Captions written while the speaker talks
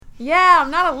Yeah, I'm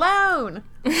not alone.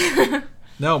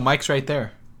 No, Mike's right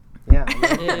there. Yeah.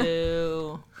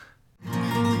 Ew.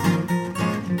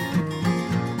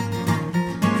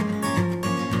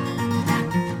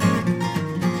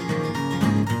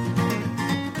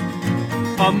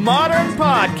 A modern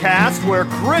podcast where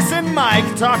Chris and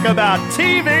Mike talk about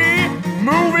TV,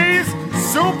 movies,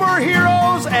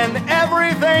 superheroes, and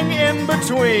everything in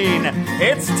between.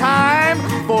 It's time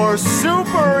for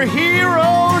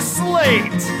Superhero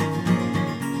Slate.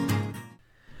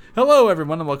 Hello,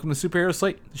 everyone, and welcome to Superhero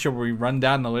Slate, the show where we run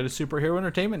down the latest superhero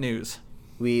entertainment news.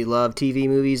 We love TV,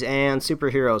 movies, and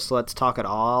superheroes, so let's talk it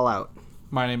all out.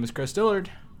 My name is Chris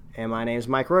Dillard, And my name's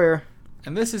Mike Royer.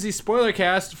 and this is the spoiler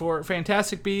cast for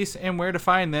Fantastic Beasts and Where to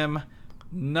Find Them.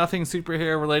 Nothing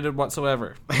superhero related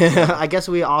whatsoever. I guess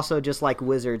we also just like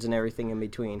wizards and everything in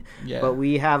between. Yeah. But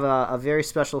we have a very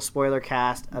special spoiler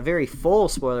cast, a very full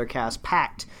spoiler cast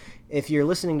packed. If you're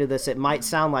listening to this, it might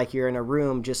sound like you're in a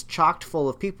room just chocked full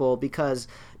of people because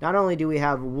not only do we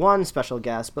have one special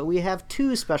guest, but we have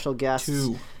two special guests.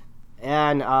 Two.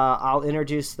 And I'll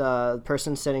introduce the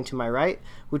person sitting to my right,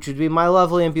 which would be my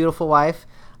lovely and beautiful wife,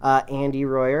 Andy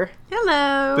Royer.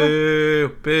 Hello.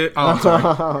 Boo, boo. Oh, I'm sorry.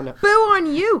 Oh, no. Boo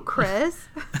on you, Chris.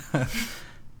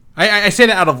 I say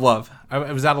that out of love. I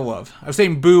was out of love. I was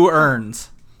saying boo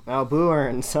earns. Oh, Boo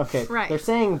Earns. Okay. Right. They're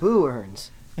saying Boo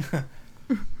Earns.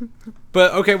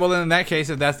 But, okay, well, then in that case,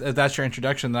 if that's your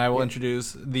introduction, then I will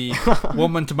introduce the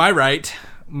woman to my right,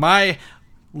 my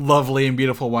lovely and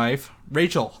beautiful wife,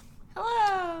 Rachel.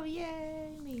 Hello, yay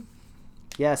me.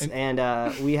 Yes, and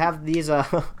we have these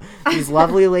these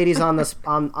lovely ladies on this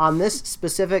on this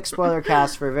specific spoiler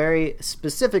cast for a very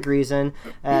specific reason,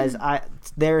 as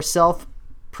they're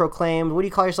self-proclaimed. What do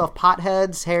you call yourself?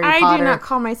 Potheads, Harry I Potter. do not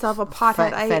call myself a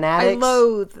pothead. I fanatics?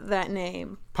 loathe that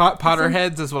name.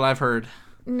 Potterheads is what I've heard.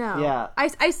 No. Yeah.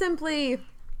 I simply.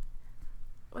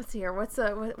 What's here? What's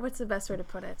the best way to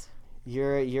put it?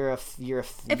 You're a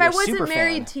If I wasn't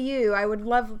married to you, I would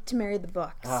love to marry the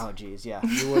books. Oh, geez, yeah,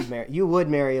 you would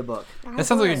marry a book. That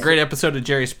sounds like a great episode of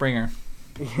Jerry Springer.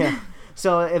 Yeah.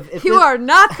 So if You are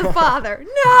not the father.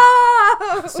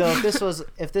 No. So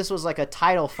if this was like a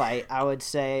title fight, I would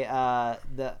say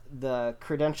the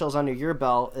credentials under your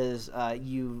belt is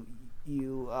you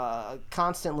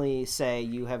constantly say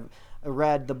you have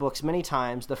read the books many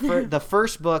times. The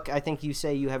first book, I think you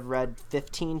say you have read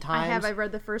 15 times. I have. I've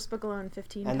read the first book alone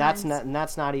 15 and times.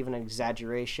 that's not even an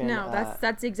exaggeration. No,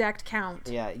 that's the exact count.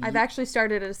 Yeah, I've actually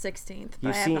started at a 16th,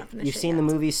 but I have not finished you've it seen yet.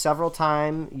 the movie several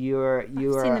times. I've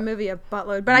seen the movie a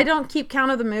buttload, but I don't keep count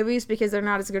of the movies because they're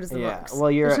not as good as the books. Well,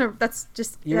 you're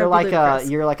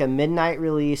like a midnight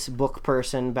release book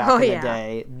person back in the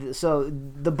day. So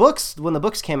when the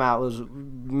books came out, was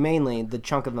mainly the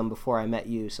chunk of them before I met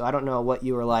you. So I don't know what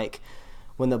you were like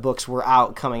when the books were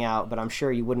coming out, but I'm sure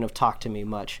you wouldn't have talked to me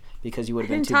much because you would have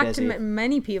been too busy. I didn't talk to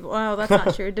many people. Oh, that's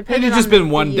not true. It had just been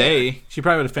one day. She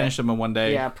probably would have finished them in one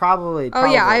day. Yeah, probably. Oh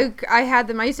yeah, I had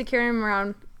them. I used to carry them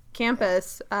around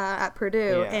campus at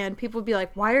Purdue, and people would be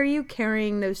like, "Why are you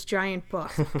carrying those giant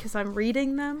books?" Because I'm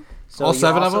reading them. So all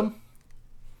 7 of them?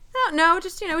 No,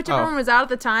 just whichever one was out at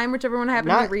the time, whichever one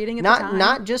happened to be reading at the time.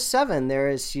 Not just 7.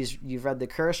 You've read The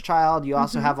Cursed Child. You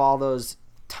also have all those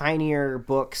tinier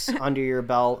books under your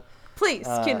belt. Please,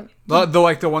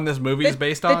 the one this movie is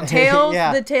based on? The Tales,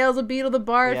 Yeah. the Tales of Beetle the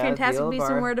Bard, Yeah, Fantastic Beetle the Beasts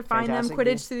and Bard, Where to Find Them, Fantastic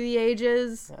Quidditch Beasts. Through the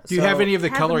Ages. Do you have any of the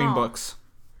Have them coloring all. books?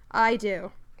 I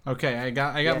do. Okay, I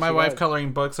got my wife does.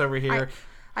 coloring books over here.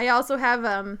 I also have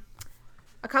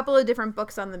a couple of different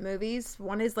books on the movies.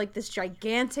 One is like this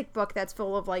gigantic book that's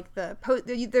full of like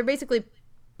they're basically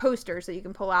posters that you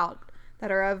can pull out that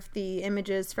are of the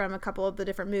images from a couple of the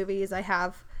different movies. I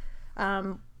have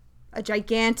a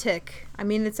gigantic,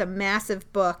 it's a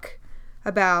massive book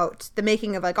about the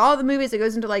making of like all the movies. It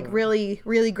goes into like really,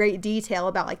 really great detail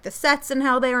about like the sets and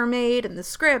how they were made and the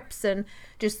scripts and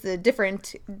just the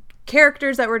different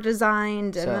characters that were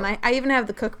designed. And then I even have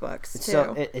the cookbooks too.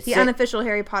 So the unofficial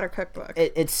Harry Potter cookbook.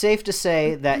 It's safe to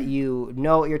say that you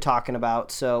know what you're talking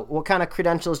about. So what kind of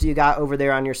credentials do you got over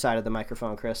there on your side of the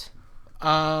microphone, Chris?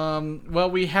 Well,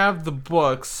 we have the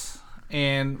books,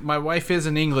 and my wife is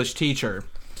an English teacher.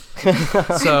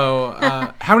 So,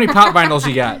 how many pop vinyls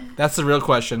you got? That's the real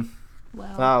question.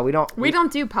 Well, we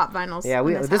don't do pop vinyls. Yeah,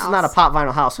 in this is not a pop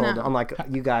vinyl household, No. unlike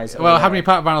you guys. Well, how many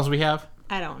pop vinyls we have?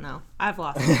 I don't know. I've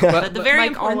lost it. But the very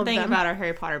Like all important of thing them. about our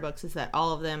Harry Potter books is that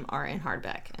all of them are in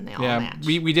hardback and they all Yeah, match.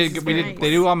 we did. nice. They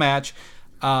do all match.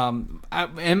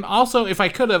 And also, if I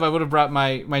could have, I would have brought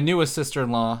my newest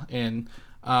sister-in-law in.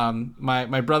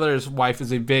 My brother's wife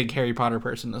is a big Harry Potter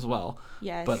person as well.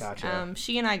 Yes. But, Gotcha.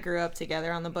 She and I grew up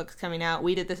together on the books coming out.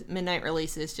 We did the midnight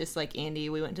releases just like Andy.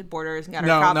 We went to Borders and got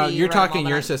our copy. No, you're read them all talking the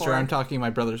your night sister. before. I'm talking my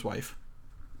brother's wife.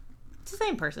 It's the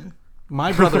same person.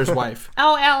 My brother's wife.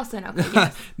 Oh, Allison. Okay,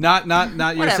 yes. not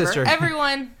your Whatever. sister.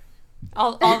 Everyone,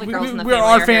 all the girls in the family.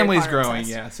 Our are family's Harry Potter growing,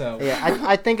 obsessed. yeah. So Yeah,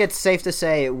 I think it's safe to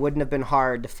say it wouldn't have been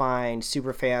hard to find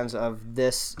super fans of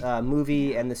this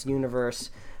movie and this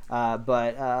universe.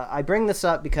 But I bring this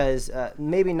up because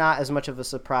maybe not as much of a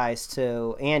surprise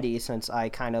to Andy, since I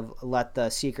kind of let the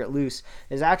secret loose,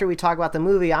 is after we talk about the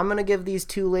movie, I'm going to give these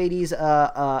two ladies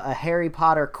a Harry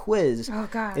Potter quiz, Oh,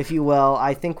 God. if you will.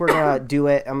 I think we're going to do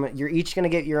it. You're each going to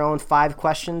get your own 5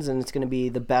 questions, and it's going to be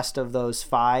the best of those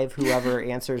 5, whoever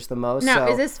answers the most. Now,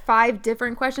 So, is this 5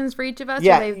 different questions for each of us?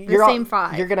 yeah, or are they the same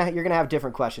 5? You're gonna have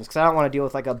different questions because I don't want to deal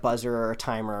with like a buzzer or a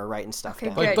timer or writing stuff Okay,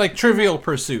 down. good. like Trivial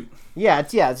Pursuit. Yeah,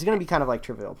 it's gonna be kind of like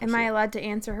Trivial Pursuit. Am I allowed to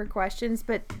answer her questions,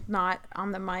 but not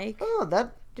on the mic? Oh,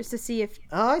 that. Just to see if...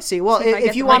 Oh, I see. Well, See if I if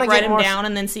get you the want to Write get them more, down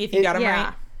and then see if you got them yeah.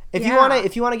 right. if Yeah.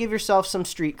 you want to give yourself some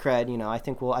street cred, I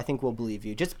think we'll believe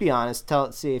you. Just be honest.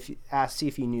 See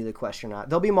if you knew the question or not.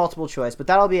 There'll be multiple choice, but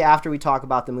that'll be after we talk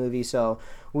about the movie. So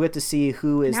we'll get to see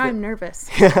who is. Now I'm nervous.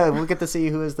 We'll get to see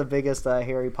who is the biggest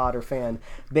Harry Potter fan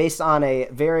based on a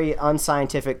very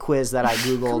unscientific quiz that I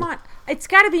googled. Come on. It's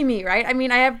got to be me, right? I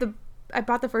mean, I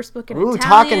bought the first book in Ooh, Italian.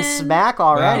 talking smack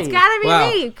already. It's got to be Wow.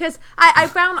 me, because I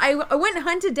went and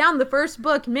hunted down the first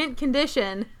book, mint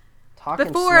condition, Talking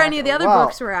before smack. any of the other Well,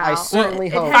 books were I out. certainly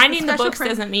It hope. had Finding the special books print-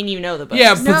 doesn't mean you know the books.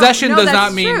 Yeah, possession does that's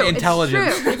not mean true.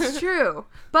 intelligence. It's true.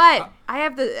 But I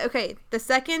have the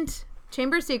second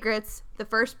Chamber of Secrets, the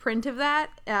first print of that,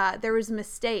 there was a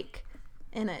mistake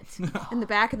in it. In the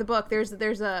back of the book, there's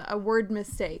a word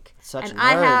mistake. Such and a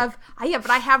I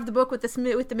nerd. have the book with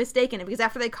the mistake in it, because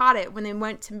after they caught it, when they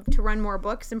went to run more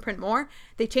books and print more,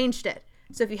 they changed it.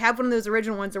 So if you have one of those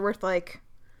original ones, they're worth like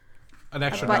An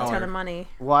extra a butt dollar. ton of money.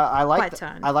 Well, I like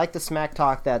Butt-ton. the smack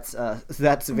talk that's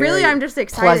very Really, I'm just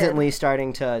excited. pleasantly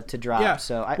starting to drop. Yeah.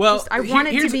 So I Well, I want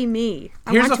it to here's- be me.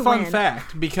 I Here's want a to fun win.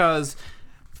 fact, because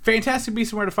Fantastic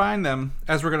Beasts and Where to Find Them,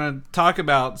 as we're going to talk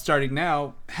about starting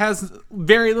now, has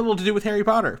very little to do with Harry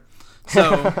Potter.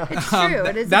 So It's true.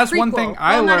 It is that's a prequel. one thing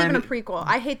I well, learned. not even a prequel.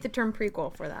 I hate the term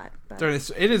prequel for that. But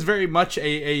It is very much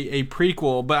a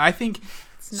prequel, but I think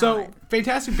so. not.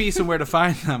 Fantastic Beasts and Where to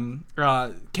Find Them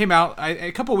came out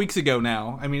a couple weeks ago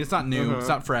now. I mean, it's not new, it's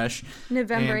not fresh.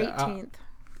 November And, 18th.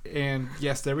 And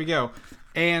yes, there we go.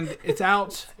 And it's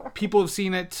out. People have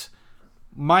seen it.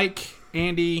 Mike,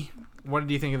 Andy, what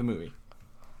did you think of the movie?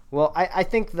 Well, I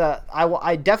think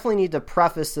I definitely need to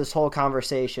preface this whole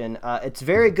conversation. It's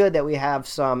very good that we have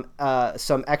some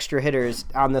extra hitters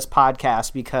on this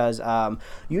podcast, because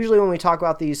usually when we talk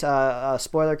about these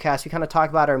spoiler casts, we kind of talk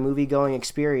about our movie going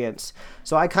experience.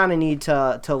 So I kind of need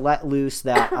to let loose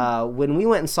that when we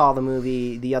went and saw the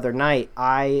movie the other night,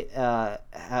 I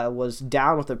was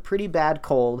down with a pretty bad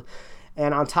cold.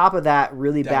 And on top of that,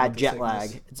 really Down bad with the jet sickness.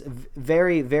 lag. It's a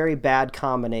very, very bad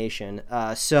combination.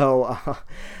 So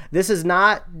this is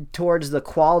not towards the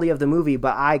quality of the movie,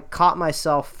 but I caught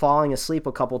myself falling asleep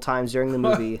a couple times during the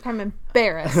movie. I'm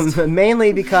embarrassed.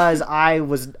 Mainly because I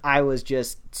was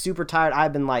just super tired.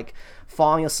 I've been like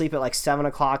falling asleep at like 7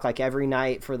 o'clock like every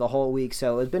night for the whole week.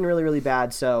 So it's been really, really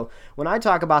bad. So when I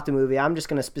talk about the movie, I'm just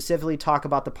going to specifically talk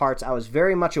about the parts I was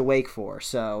very much awake for.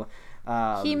 So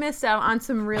He missed out on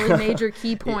some really major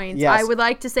key points. Yes. I would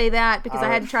like to say that, because I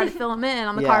had to try to fill him in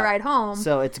on the car ride home.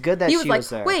 So it's good that he she was like,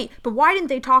 there. wait, but why didn't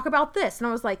they talk about this? And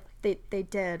I was like, they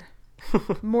did.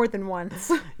 More than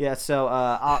once. Yeah, so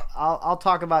I'll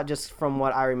talk about just from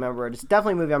what I remember. It's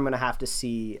definitely a movie I'm going to have to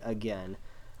see again.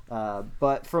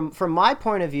 But from my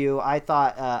point of view, I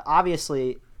thought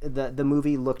obviously the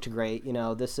movie looked great.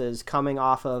 This is coming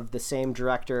off of the same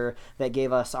director that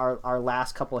gave us our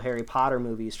last couple Harry Potter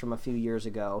movies from a few years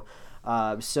ago.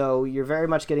 So you're very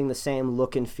much getting the same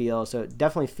look and feel. So it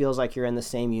definitely feels like you're in the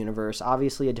same universe.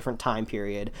 Obviously a different time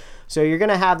period. So you're going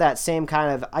to have that same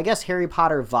kind of, I guess, Harry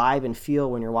Potter vibe and feel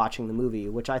when you're watching the movie,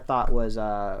 which I thought was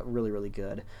really, really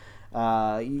good.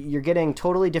 You're getting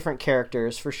totally different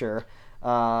characters for sure.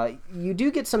 You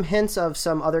do get some hints of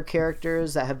some other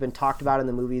characters that have been talked about in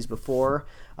the movies before.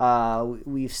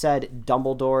 We've said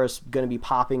Dumbledore is going to be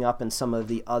popping up in some of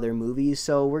the other movies,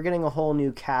 so we're getting a whole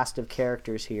new cast of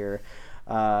characters here.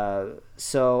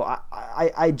 So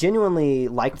I genuinely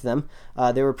liked them.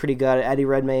 They were pretty good. Eddie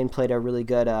Redmayne played a really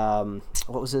good.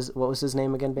 What was his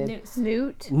name again, babe?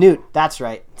 Newt. That's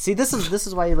right. See, this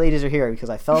is why you ladies are here,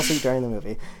 because I fell asleep during the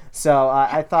movie. So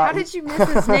I thought. How did you miss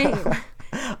his name?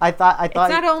 I thought it's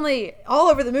not only all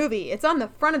over the movie; it's on the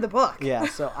front of the book. Yeah,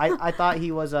 so I thought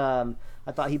he was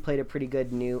I thought he played a pretty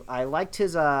good Newt. I liked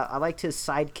his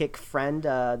sidekick friend,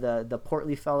 the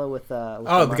portly fellow with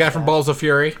the guy from Balls of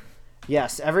Fury.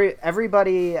 Yes,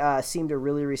 everybody seemed to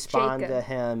really respond Jacob, to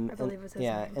him. I believe was his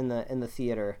name. in the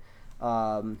theater.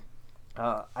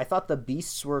 I thought the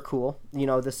beasts were cool.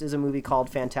 This is a movie called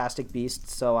Fantastic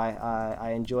Beasts, so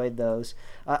I enjoyed those.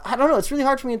 I don't know. It's really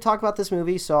hard for me to talk about this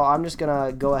movie, so I'm just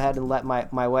going to go ahead and let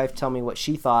my wife tell me what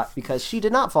she thought, because she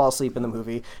did not fall asleep in the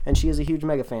movie, and she is a huge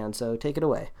mega fan, so take it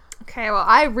away. Okay, well,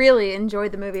 I really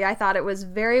enjoyed the movie. I thought it was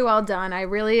very well done. I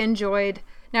really enjoyed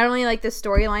not only like the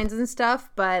storylines and stuff,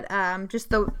 but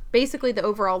just basically the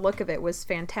overall look of it was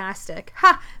fantastic.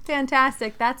 Ha!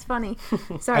 Fantastic. That's funny.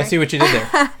 Sorry. I see what you did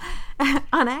there.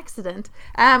 On accident.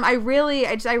 I really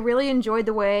enjoyed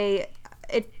the way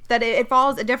it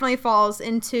definitely falls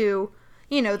into,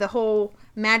 the whole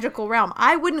magical realm.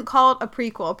 I wouldn't call it a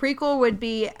prequel. A prequel would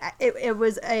be, it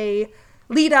was a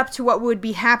lead up to what would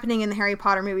be happening in the Harry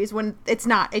Potter movies, when it's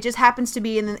not. It just happens to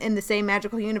be in the same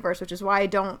magical universe, which is why I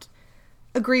don't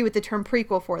agree with the term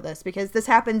prequel for this, because this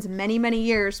happens many, many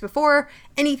years before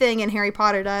anything in Harry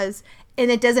Potter does,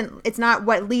 and it's not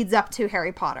what leads up to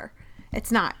Harry Potter. It's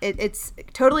not. It's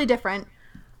totally different.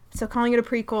 So calling it a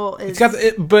prequel is...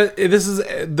 But this is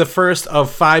the first of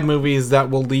 5 movies that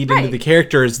will lead into the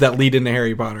characters that lead into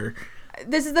Harry Potter.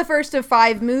 This is the first of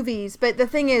 5 movies, but the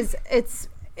thing is,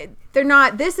 they're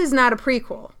not... This is not a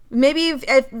prequel. Maybe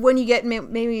if when you get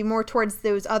maybe more towards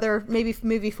those other, maybe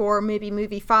movie 4, maybe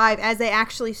movie 5, as they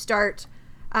actually start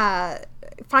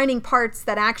finding parts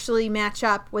that actually match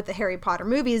up with the Harry Potter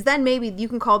movies, then maybe you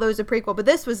can call those a prequel. But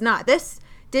this was not. This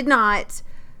did not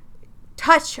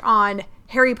touch on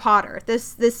Harry Potter.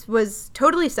 This was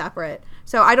totally separate.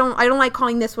 So I don't like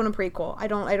calling this one a prequel. I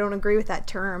don't agree with that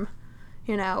term,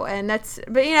 and that's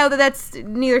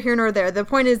neither here nor there. The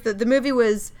point is that the movie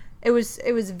was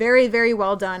very, very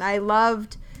well done. I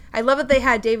love that they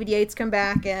had David Yates come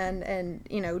back and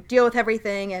deal with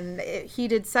everything, and he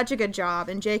did such a good job,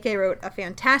 and JK wrote a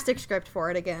fantastic script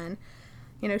for it again.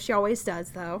 She always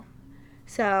does, though.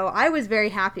 So I was very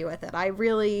happy with it. I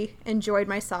really enjoyed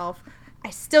myself. I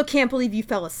still can't believe you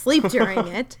fell asleep during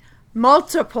it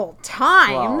multiple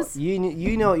times. Well,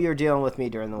 you know what you were dealing with me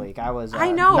during the week. I was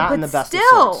I know, not but in the best of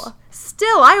sorts.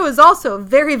 Still, I was also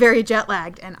very, very jet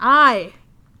lagged, and I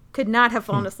could not have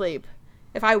fallen asleep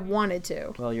if I wanted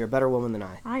to. Well, you're a better woman than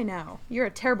I. I know. You're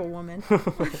a terrible woman.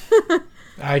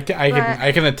 I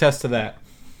can attest to that.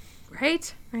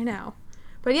 Right? I know.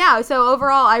 But yeah, so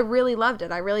overall, I really loved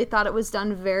it. I really thought it was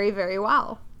done very, very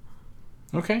well.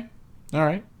 Okay. All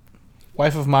right.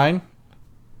 Wife of mine,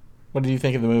 what did you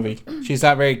think of the movie? She's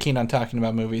not very keen on talking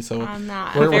about movies, so I'm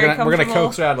not. We're gonna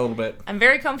coax her out a little bit. I'm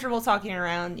very comfortable talking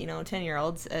around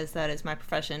 10-year-olds, as that is my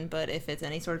profession. But if it's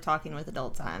any sort of talking with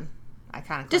adults, I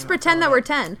kind of just pretend that we're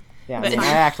 10. Yeah, I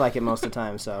act like it most of the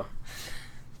time. So,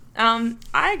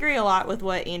 I agree a lot with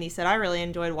what Andy said. I really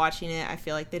enjoyed watching it. I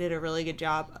feel like they did a really good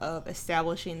job of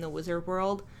establishing the wizard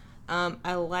world.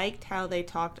 I liked how they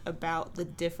talked about the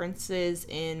differences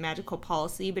in magical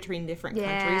policy between different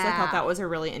countries. I thought that was a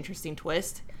really interesting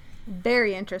twist.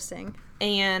 Very interesting.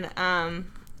 And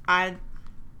I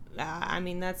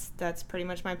mean, that's pretty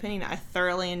much my opinion. I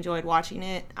thoroughly enjoyed watching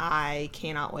it. I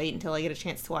cannot wait until I get a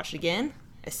chance to watch it again.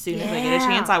 As soon as I get a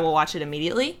chance, I will watch it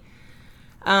immediately.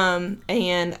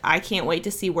 And I can't wait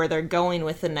to see where they're going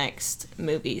with the next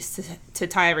movies to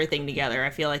tie everything together. I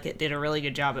feel like it did a really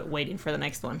good job at waiting for the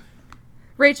next one.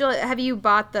 Rachel, have you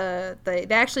bought they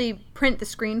actually print the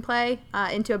screenplay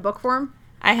into a book form?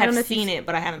 I have seen it,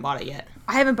 but I haven't bought it yet.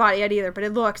 I haven't bought it yet either, but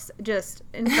it looks just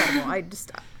incredible.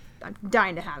 I'm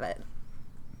dying to have it.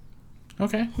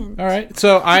 Okay. All right.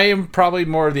 So I am probably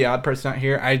more of the odd person out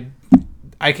here.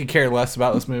 I could care less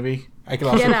about this movie. I could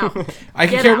also. Get out. I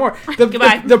could care more.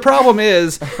 The problem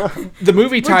is the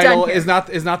movie title is not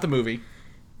the movie.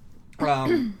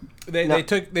 They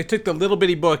took the little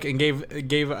bitty book and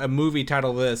gave a movie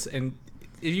title to this, and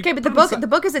but the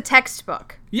book is a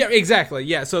textbook. Yeah, exactly.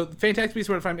 Yeah, so Fantastic Beasts: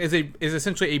 Where to Find is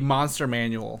essentially a monster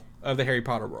manual of the Harry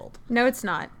Potter world. No, it's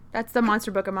not. That's the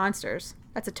Monster Book of Monsters.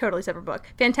 That's a totally separate book.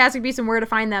 Fantastic Beasts and Where to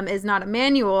Find Them is not a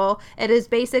manual. It is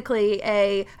basically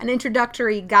an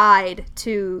introductory guide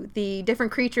to the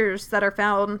different creatures that are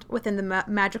found within the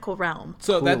magical realm.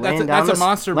 So that's a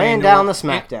monster manual. Laying down the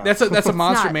smackdown. That's a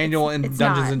monster manual in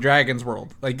Dungeons and Dragons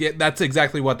world. Like that's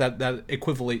exactly what that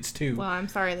equates to. Well, I'm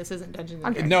sorry, this isn't Dungeons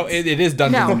and Dragons. No, it is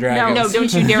Dungeons and Dragons. No,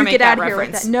 don't you dare make that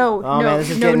reference. No. Man, this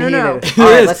is getting heated. All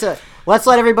right, let's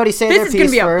let everybody say their piece first.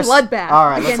 This is going to be a bloodbath. All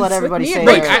right, let's let everybody say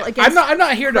their I'm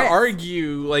not here to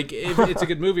argue like if it's a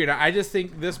good movie or not. I just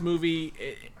think this movie,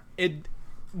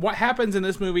 what happens in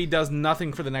this movie does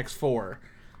nothing for the next 4.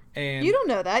 And you don't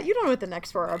know that. You don't know what the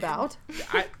next 4 are about.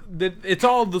 It's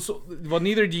all this. Well,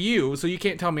 neither do you, so you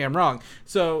can't tell me I'm wrong.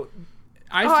 So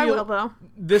I feel will, though.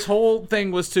 This whole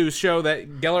thing was to show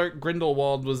that Gellert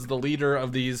Grindelwald was the leader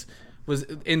of these, was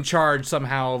in charge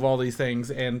somehow of all these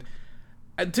things. And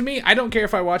to me, I don't care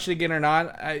if I watch it again or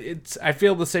not. I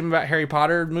feel the same about Harry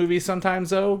Potter movies sometimes,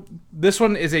 though. This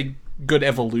one is a good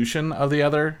evolution of the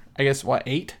other, I guess,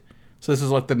 8? So this is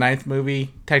like the 9th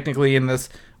movie, technically, in this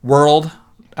world.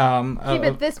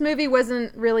 But this movie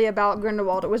wasn't really about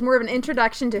Grindelwald. It was more of an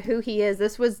introduction to who he is.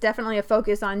 This was definitely a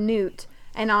focus on Newt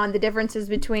and on the differences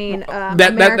between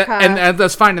America. And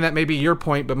that's fine, and that may be your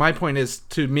point, but my point is,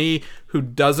 to me, who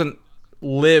doesn't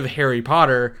live Harry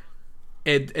Potter,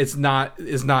 it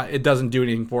doesn't do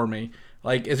anything for me.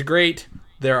 Like, it's great.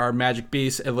 There are magic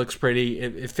beasts. It looks pretty.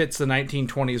 It fits the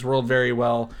 1920s world very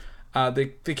well.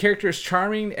 The character is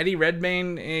charming. Eddie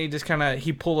Redmayne,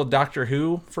 he pulled a Doctor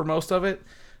Who for most of it.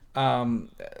 And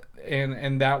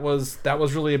that was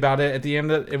really about it. At the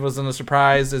end, it wasn't a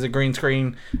surprise. There's a green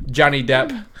screen, Johnny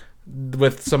Depp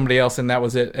with somebody else, and that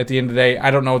was it. At the end of the day, I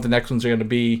don't know what the next ones are going to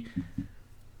be.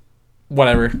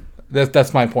 Whatever.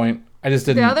 That's my point. I just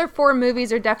didn't. The other 4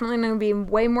 movies are definitely going to be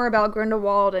way more about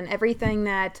Grindelwald and everything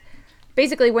that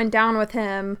basically went down with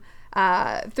him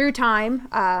through time.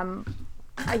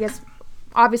 I guess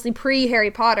obviously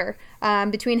pre-Harry Potter.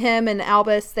 Between him and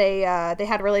Albus, they had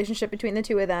a relationship between the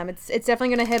two of them. It's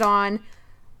definitely going to hit on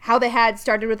how they had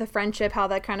started with a friendship, how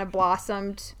that kind of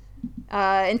blossomed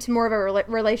into more of a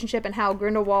relationship, and how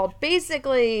Grindelwald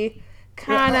basically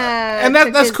kind of and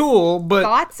that's cool. But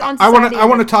thoughts on I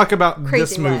want to talk about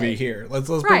this movie here. Let's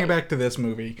bring it back to this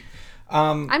movie.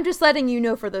 I'm just letting you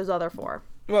know for those other 4.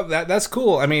 Well, that's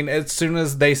cool. I mean, as soon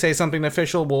as they say something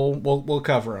official, we'll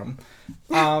cover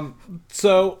them.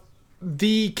 So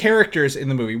the characters in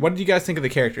the movie. What did you guys think of the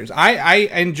characters? I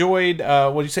enjoyed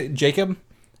what did you say, Jacob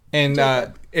and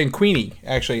Queenie.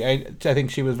 Actually, I think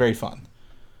she was very fun.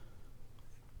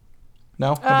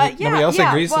 No, nobody else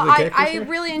agrees to the characters. I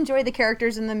really enjoyed the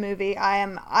characters in the movie.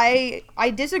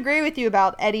 I disagree with you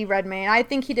about Eddie Redmayne. I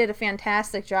think he did a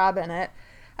fantastic job in it.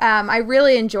 I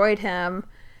really enjoyed him.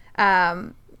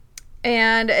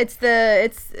 And it's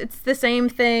the same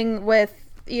thing with,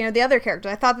 the other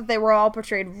characters. I thought that they were all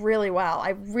portrayed really well.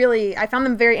 I found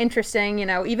them very interesting.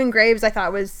 Even Graves I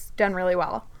thought was done really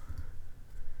well.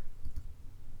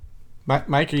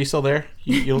 Mike, are you still there?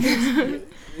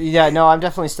 Yeah, no, I'm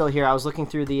definitely still here. I was looking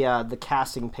through the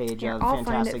casting page of I'll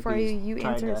Fantastic Beasts. I'll find it for you. You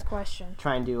answer this question.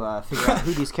 Trying to figure out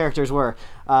who these characters were.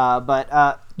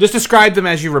 But just describe them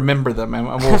as you remember them, and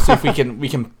we'll see if we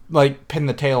can like pin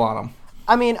the tail on them.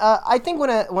 I mean, I think when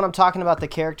I'm talking about the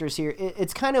characters here,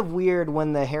 it's kind of weird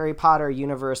when the Harry Potter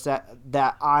universe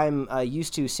that I'm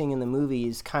used to seeing in the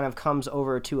movies kind of comes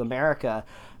over to America,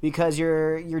 because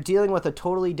you're dealing with a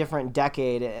totally different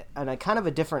decade and a kind of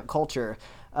a different culture.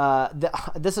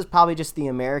 This is probably just the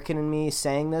American in me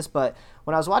saying this, but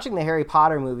when I was watching the Harry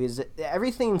Potter movies,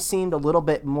 everything seemed a little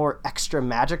bit more extra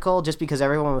magical just because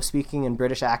everyone was speaking in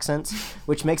British accents,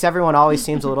 which makes everyone always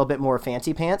seems a little bit more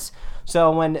fancy pants.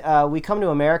 So when we come to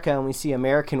America and we see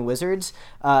American wizards,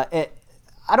 I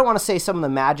don't want to say some of the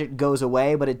magic goes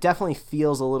away, but it definitely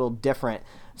feels a little different.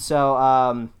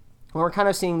 So when we're kind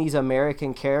of seeing these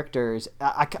American characters,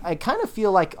 I kind of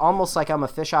feel like almost like I'm a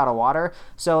fish out of water.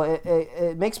 So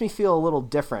it makes me feel a little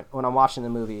different when I'm watching the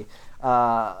movie.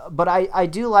 But I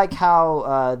do like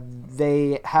how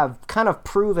they have kind of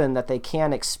proven that they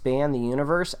can expand the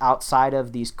universe outside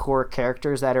of these core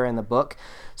characters that are in the book.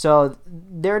 So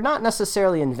they're not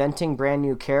necessarily inventing brand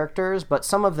new characters, but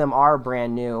some of them are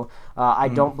brand new. I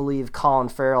don't believe Colin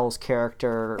Farrell's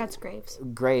character, that's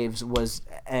Graves, was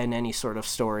in any sort of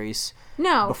stories.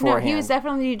 No, he was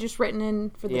definitely just written in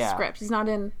for the script. He's not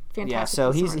in Fantastic.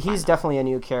 Yeah, so he's definitely a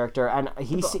new character, and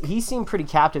he seemed pretty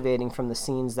captivating from the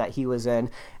scenes that he was in,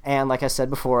 and like I said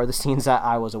before, the scenes that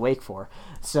I was awake for.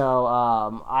 So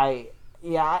I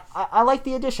like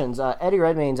the additions. Eddie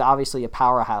Redmayne's obviously a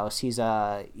powerhouse. He's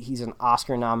an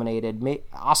Oscar-nominated,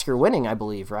 Oscar-winning, I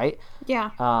believe, right?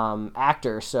 Yeah.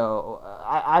 Actor. So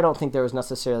I don't think there was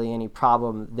necessarily any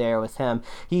problem there with him.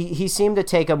 He seemed to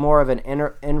take a more of an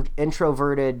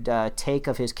introverted take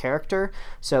of his character.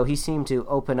 So he seemed to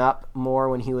open up more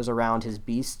when he was around his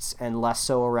beasts and less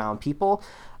so around people.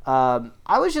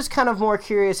 I was just kind of more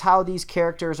curious how these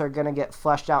characters are going to get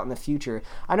fleshed out in the future.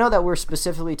 I know that we're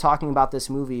specifically talking about this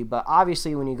movie, but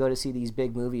obviously when you go to see these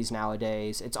big movies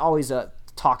nowadays, it's always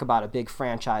talk about a big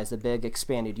franchise, a big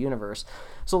expanded universe.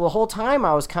 So the whole time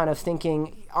I was kind of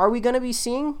thinking, are we going to be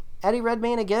seeing Eddie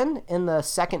Redmayne again in the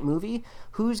second movie?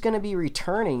 Who's going to be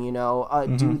returning? You know,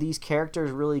 do these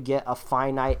characters really get a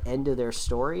finite end to their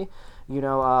story? You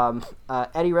know,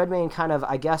 Eddie Redmayne kind of,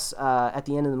 I guess, at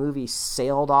the end of the movie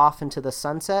sailed off into the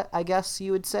sunset, I guess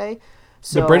you would say.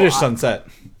 So, the British sunset.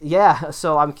 Yeah,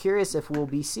 so I'm curious if we'll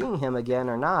be seeing him again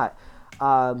or not.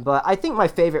 But I think my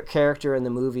favorite character in the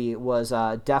movie was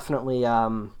definitely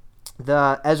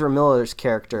the Ezra Miller's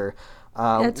character.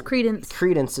 That's Credence.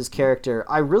 Credence's character.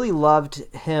 I really loved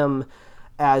him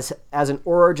as an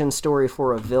origin story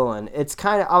for a villain.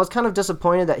 I was kind of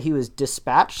disappointed that he was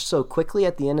dispatched so quickly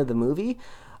at the end of the movie,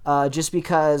 just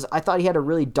because I thought he had a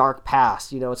really dark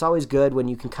past. You know, it's always good when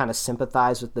you can kind of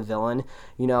sympathize with the villain.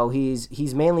 You know,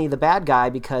 he's mainly the bad guy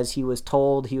because he was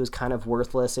told he was kind of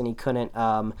worthless and he couldn't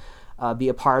be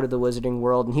a part of the wizarding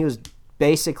world, and he was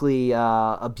basically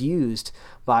abused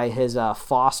by his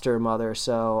foster mother.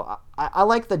 So I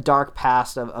like the dark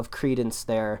past of Credence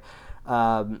there.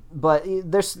 But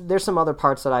there's some other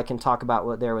parts that I can talk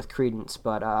about there with Credence.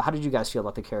 But how did you guys feel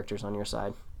about the characters on your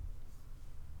side?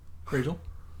 Rachel?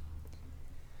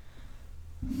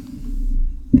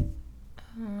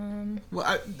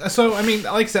 Well, I mean,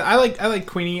 like I said, I like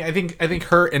Queenie. I think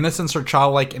her innocence, her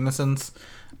childlike innocence,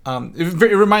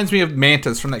 it reminds me of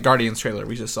Mantis from that Guardians trailer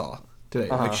we just saw today.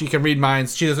 Like, she can read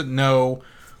minds. She doesn't know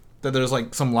that there's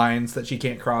like some lines that she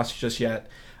can't cross just yet.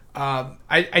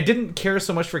 I didn't care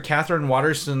so much for Catherine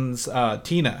Waterston's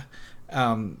Tina.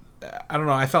 I don't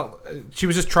know. I felt she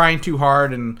was just trying too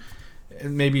hard, and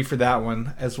maybe for that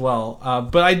one as well.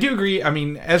 But I do agree. I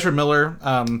mean, Ezra Miller,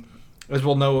 as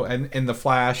we'll know in The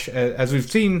Flash, as we've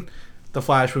seen The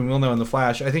Flash, we will know in The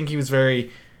Flash, I think he was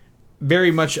very,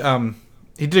 very much...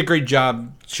 he did a great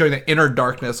job showing the inner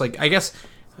darkness. Like, I guess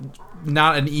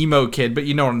not an emo kid, but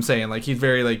you know what I'm saying. Like, he's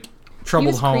very, like,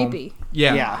 troubled home. He was creepy.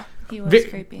 Yeah. He was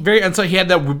creepy. Very, and so he had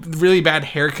that really bad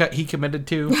haircut he committed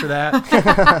to for that.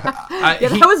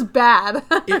 That was bad.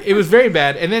 it was very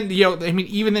bad. And then, you know, I mean,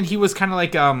 even then he was kind of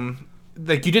like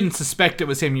you didn't suspect it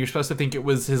was him. You were supposed to think it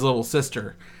was his little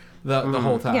sister the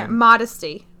whole time. Yeah,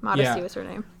 Modesty. Modesty was her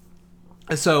name.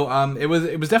 So it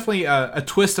was definitely a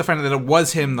twist to find out that it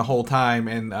was him the whole time,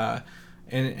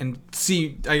 and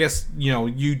see, I guess, you know,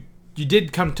 you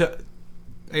did come to,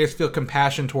 I guess, feel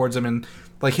compassion towards him and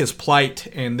like his plight,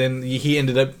 and then he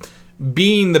ended up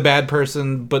being the bad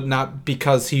person, but not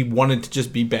because he wanted to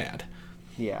just be bad.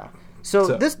 Yeah.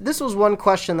 So this was one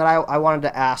question that I wanted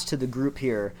to ask to the group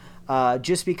here,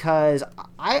 just because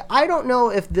I don't know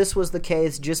if this was the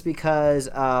case just because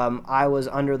I was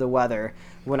under the weather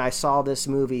when I saw this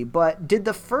movie, but did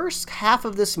the first half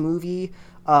of this movie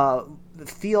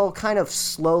feel kind of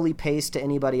slowly paced to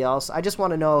anybody else? I just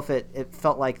want to know if it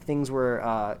felt like things were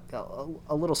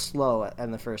a little slow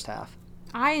in the first half.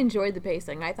 I enjoyed the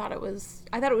pacing. I thought it was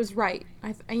right.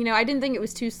 I didn't think it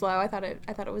was too slow. I thought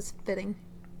it was fitting.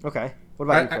 Okay. What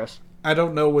about you, Chris? I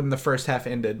don't know when the first half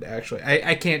ended, actually.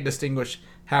 I can't distinguish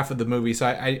half of the movie, so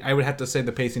I would have to say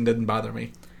the pacing didn't bother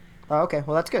me. Oh, okay.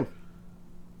 Well, that's good.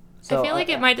 So, I feel like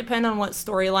it might depend on what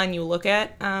storyline you look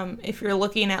at. If you're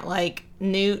looking at, like,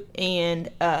 Newt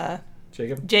and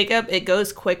Jacob, it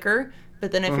goes quicker.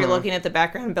 But then if you're looking at the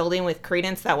background building with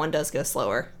Credence, that one does go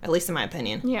slower, at least in my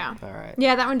opinion. Yeah. All right.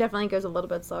 Yeah, that one definitely goes a little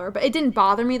bit slower. But it didn't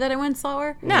bother me that it went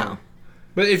slower. No.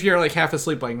 But if you're like half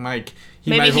asleep like Mike,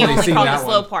 maybe might have he only only seen caught that the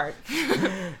slow one. part.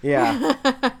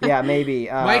 Yeah, maybe.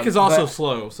 Mike is also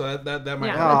slow, so that might.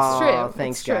 Yeah, help. that's true.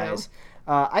 Thanks, That's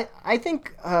true. guys. I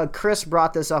think Chris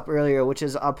brought this up earlier, which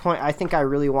is a point I think I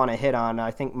really want to hit on.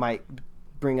 I think might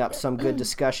bring up some good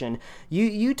discussion.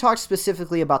 You talked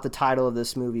specifically about the title of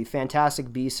this movie,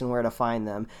 Fantastic Beasts and Where to Find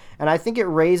Them, and I think it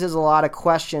raises a lot of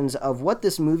questions of what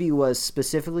this movie was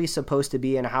specifically supposed to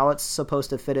be and how it's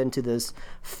supposed to fit into this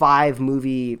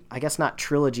 5-movie, I guess not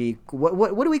trilogy.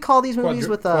 What do we call these movies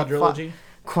with quadrilogy?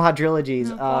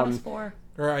 Quadrilogies. No, 4.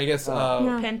 Or I guess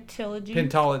Pentology.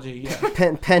 Pentology.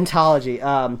 Yeah.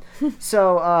 Pentology.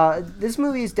 So this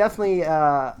movie is definitely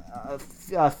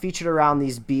featured around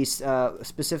these beasts,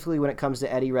 specifically when it comes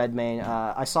to Eddie Redmayne.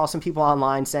 I saw some people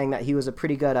online saying that he was a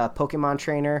pretty good Pokemon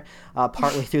trainer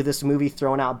partway through this movie,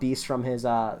 throwing out beasts from his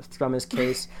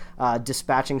case,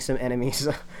 dispatching some enemies.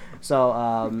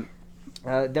 So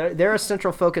they're a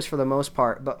central focus for the most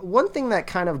part. But one thing that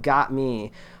kind of got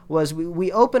me was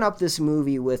we open up this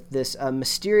movie with this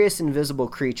mysterious invisible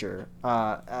creature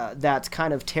that's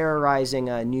kind of terrorizing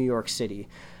New York City.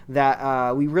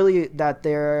 that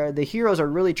the heroes are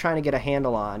really trying to get a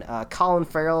handle on. Colin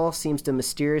Farrell seems to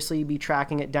mysteriously be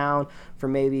tracking it down for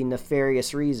maybe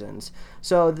nefarious reasons.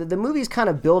 So the movie's kind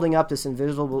of building up this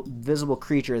invisible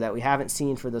creature that we haven't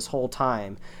seen for this whole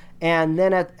time. And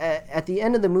then at the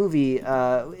end of the movie,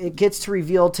 it gets to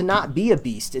reveal to not be a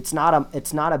beast. It's not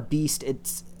a beast.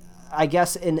 It's, I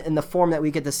guess, in the form that we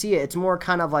get to see it, it's more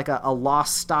kind of like a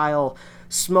Lost style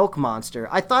smoke monster.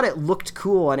 I thought it looked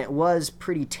cool and it was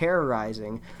pretty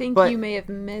terrorizing. I think you may have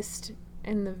missed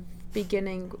in the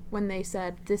beginning when they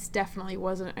said this definitely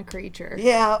wasn't a creature.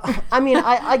 Yeah, I mean,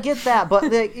 I get that, but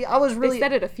I was really... They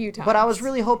said it a few times. But I was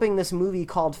really hoping this movie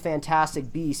called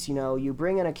Fantastic Beasts, you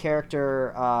bring in a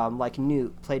character like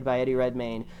Newt, played by Eddie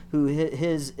Redmayne, who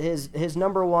his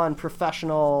number one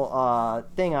professional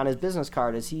thing on his business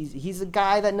card is he's a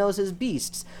guy that knows his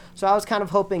beasts. So I was kind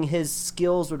of hoping his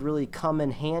skills would really come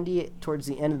in handy towards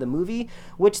the end of the movie,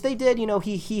 which they did.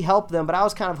 He helped them, but I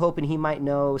was kind of hoping he might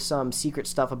know some secret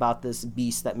stuff about this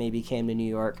beast that maybe came to New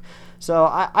York. So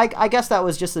I guess that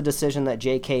was just a decision that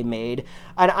J.K. made,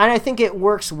 and I think it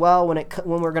works well when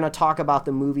we're going to talk about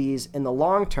the movies in the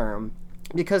long term,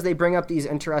 because they bring up these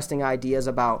interesting ideas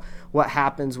about what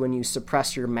happens when you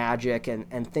suppress your magic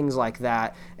and things like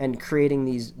that, and creating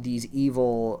these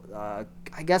evil,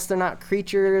 I guess they're not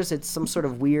creatures, it's some sort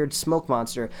of weird smoke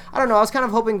monster. I don't know, I was kind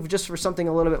of hoping just for something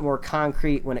a little bit more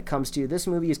concrete when it comes to, this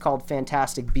movie is called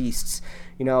Fantastic Beasts,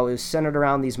 is centered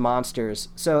around these monsters.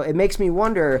 So it makes me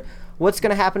wonder, what's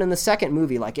going to happen in the second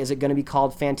movie? Like, is it going to be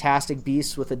called Fantastic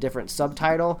Beasts with a different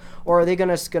subtitle? Or are they going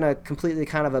to completely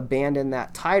kind of abandon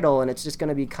that title, and it's just going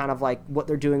to be kind of like what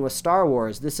they're doing with Star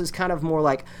Wars? This is kind of more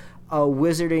like a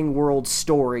Wizarding World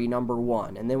Story number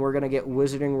 1. And then we're going to get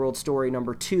Wizarding World Story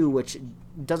number 2, which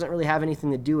doesn't really have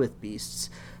anything to do with beasts.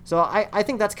 So I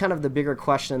think that's kind of the bigger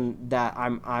question that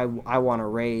I want to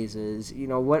raise is,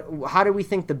 how do we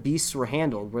think the beasts were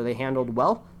handled? Were they handled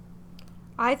well?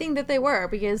 I think that they were,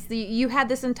 because you had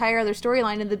this entire other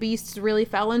storyline and the beasts really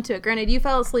fell into it. Granted, you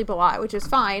fell asleep a lot, which is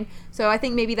fine. So I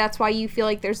think maybe that's why you feel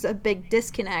like there's a big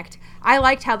disconnect. I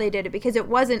liked how they did it, because it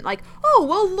wasn't like, oh,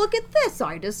 well, look at this.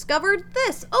 I discovered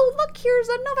this. Oh, look, here's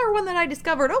another one that I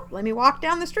discovered. Oh, let me walk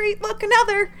down the street. Look,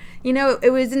 another.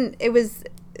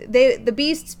 The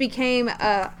beasts became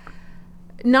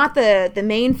not the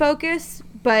main focus,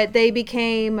 but they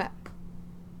became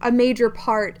a major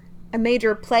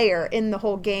player in the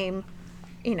whole game,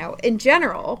 in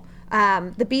general.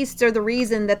 The beasts are the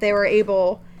reason that they were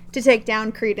able to take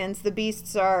down Credence. The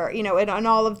beasts are, and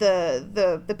all of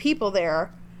the people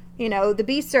there, the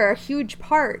beasts are a huge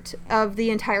part of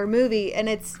the entire movie, and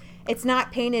it's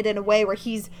not painted in a way where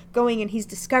he's going and he's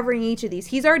discovering each of these.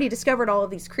 He's already discovered all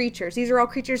of these creatures. These are all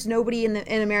creatures nobody in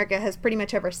America has pretty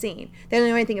much ever seen. They don't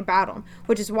know anything about them,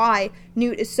 which is why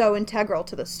Newt is so integral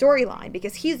to the storyline,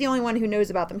 because he's the only one who knows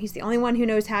about them. He's the only one who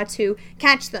knows how to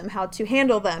catch them, how to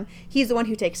handle them. He's the one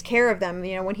who takes care of them.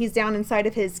 When he's down inside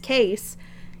of his case,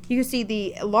 you see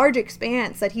the large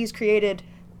expanse that he's created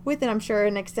with, I'm sure,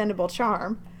 an extendable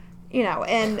charm,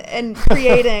 and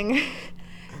creating...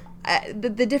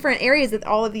 the different areas that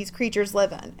all of these creatures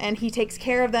live in, and he takes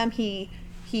care of them. He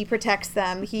protects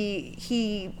them.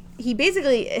 He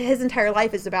basically, his entire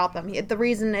life is about them. The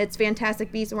reason it's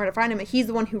Fantastic Beasts and Where to Find Them, he's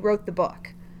the one who wrote the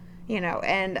book,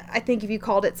 and I think if you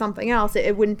called it something else,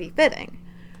 it wouldn't be fitting.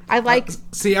 I like.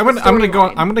 I'm gonna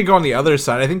go on the other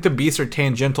side. I think the beasts are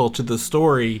tangential to the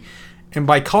story, and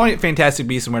by calling it Fantastic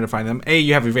Beasts and Where to Find Them,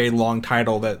 you have a very long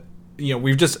title that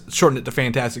we've just shortened it to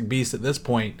Fantastic Beasts at this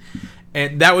point.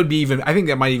 And that would be I think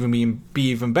that might even be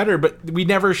even better, but we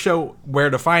never show where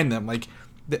to find them. Like,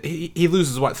 he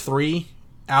loses, 3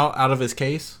 out of his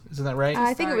case? Isn't that right?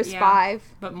 I think it was 5.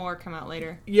 But more come out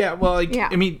later. Yeah, well,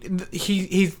 I mean,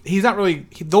 he's not really...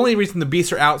 The only reason the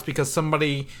beasts are out is because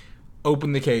somebody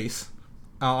opened the case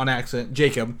on accident,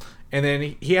 Jacob, and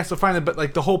then he has to find them.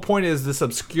 But, the whole point is this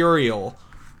Obscurial,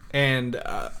 and...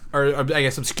 or I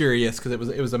guess Obscurious, because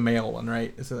it was a male one,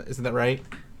 right? Isn't that right?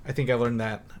 I think I learned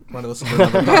that when I listened to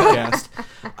another podcast.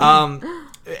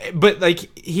 But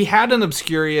he had an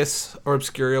Obscurious or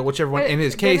Obscurial, whichever one, in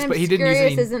his case, but he didn't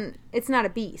use any. It's not a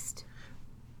beast.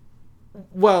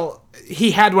 Well,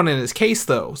 he had one in his case,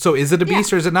 though. So is it a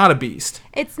beast or is it not a beast?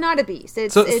 It's not a beast.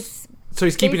 So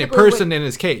he's keeping a person in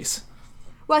his case.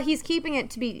 Well, he's keeping it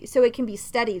to be so it can be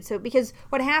studied. So because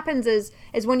what happens is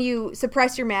when you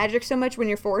suppress your magic so much when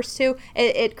you're forced to,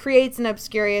 it creates an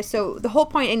Obscurious. So the whole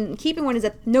point in keeping one is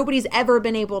that nobody's ever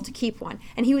been able to keep one,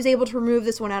 and he was able to remove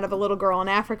this one out of a little girl in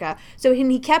Africa. So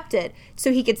he kept it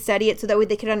so he could study it, so that way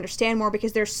they could understand more,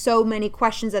 because there's so many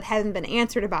questions that haven't been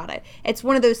answered about it. It's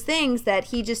one of those things that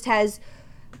he just has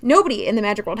nobody in the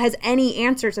magic world has any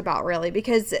answers about, really,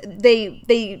 because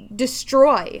they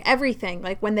destroy everything,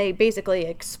 like when they basically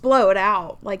explode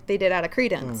out like they did out of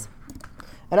Credence.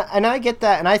 And I get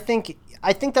that, and I think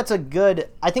it's a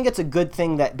good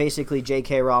thing that basically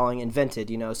J.K. Rowling invented,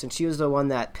 since she was the one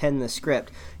that penned the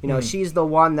script. She's the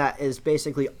one that is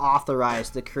basically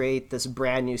authorized to create this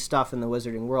brand new stuff in the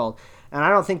Wizarding world. And I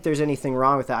don't think there's anything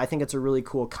wrong with that. I think it's a really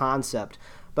cool concept.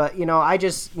 But, I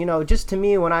just to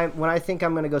me, when I think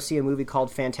I'm going to go see a movie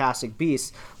called Fantastic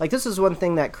Beasts, like, this is one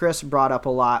thing that Chris brought up a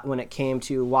lot when it came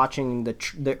to watching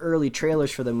the early trailers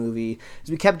for the movie,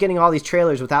 is we kept getting all these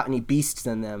trailers without any beasts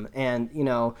in them. And,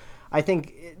 I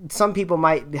think some people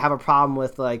might have a problem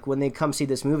with, like, when they come see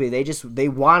this movie, they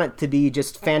want it to be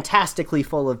just fantastically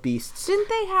full of beasts. Didn't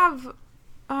they have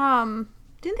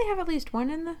at least one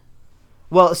in the...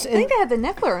 Well, I think they had the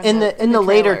Niffler in the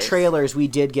later trailers. We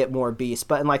did get more beasts,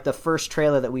 but in like the first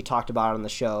trailer that we talked about on the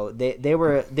show, they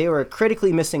were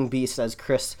critically missing beasts, as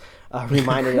Chris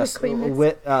reminded us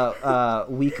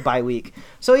week by week.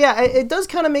 So yeah, it does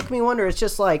kind of make me wonder. It's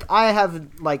just like, I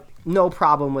have like no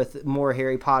problem with more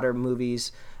Harry Potter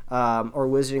movies or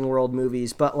Wizarding World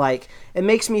movies, but like, it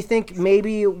makes me think,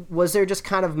 maybe was there just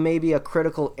kind of maybe a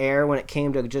critical error when it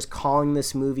came to just calling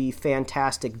this movie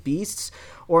Fantastic Beasts?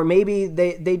 Or maybe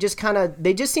they just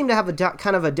seem to have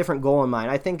kind of a different goal in mind.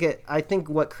 I think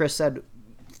what Chris said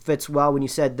fits well when you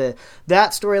said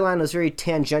that storyline was very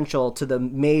tangential to the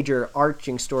major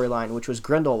arching storyline, which was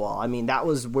Grindelwald. I mean, that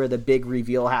was where the big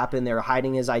reveal happened. They were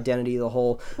hiding his identity the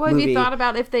whole movie. Have you thought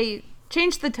about if they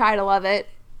changed the title of it,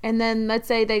 and then let's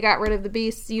say they got rid of the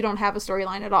beasts, you don't have a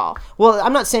storyline at all? Well,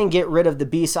 I'm not saying get rid of the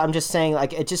beasts. I'm just saying,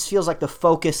 like, it just feels like the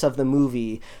focus of the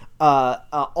movie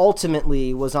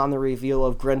ultimately was on the reveal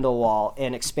of Grindelwald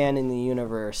and expanding the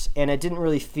universe, and it didn't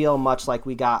really feel much like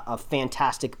we got a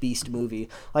Fantastic Beast movie.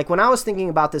 Like, when I was thinking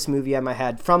about this movie in my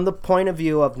head, from the point of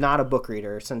view of not a book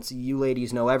reader, since you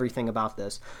ladies know everything about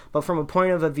this, but from a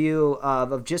point of view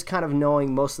of just kind of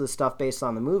knowing most of the stuff based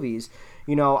on the movies,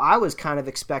 I was kind of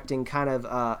expecting kind of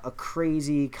a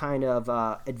crazy kind of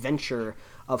adventure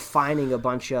of finding a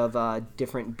bunch of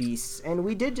different beasts, and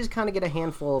we did just kind of get a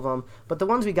handful of them, but the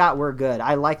ones we got were good.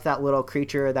 I liked that little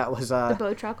creature that was the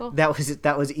Bowtruckle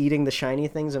that was eating the shiny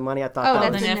things of money. I thought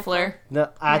that was the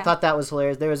Niffler. I thought that was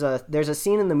hilarious. There's a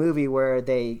scene in the movie where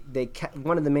they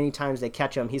one of the many times they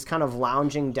catch him, he's kind of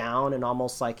lounging down in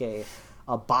almost like a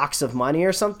box of money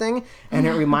or something, and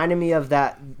it reminded me of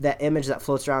that image that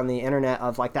floats around the internet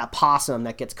of like that possum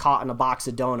that gets caught in a box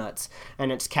of donuts,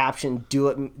 and it's captioned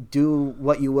 "Do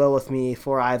what you will with me,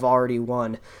 for I've already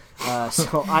won."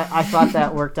 So I thought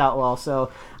that worked out well.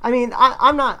 So I mean,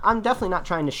 I'm definitely not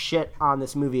trying to shit on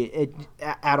this movie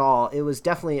at all. It was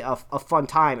definitely a fun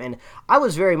time, and I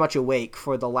was very much awake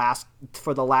for the last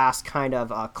kind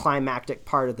of climactic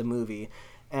part of the movie.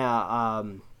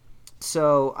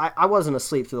 So I wasn't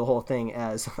asleep through the whole thing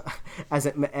as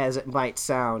it might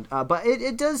sound, but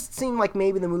it does seem like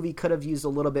maybe the movie could have used a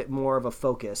little bit more of a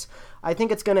focus. I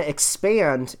think it's going to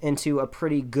expand into a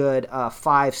pretty good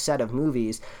 5 set of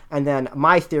movies, and then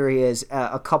my theory is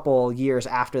a couple years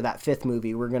after that 5th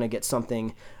movie, we're going to get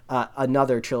something,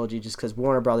 another trilogy, just because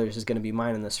Warner Brothers is going to be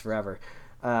mining this forever.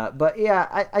 But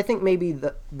yeah, I think maybe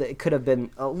it could have been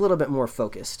a little bit more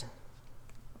focused.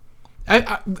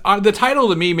 The title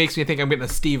to me makes me think I'm getting a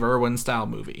Steve Irwin style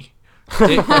movie.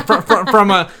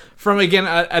 From again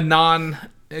a non,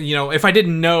 if I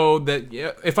didn't know that,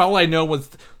 if all I know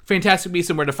was Fantastic Beasts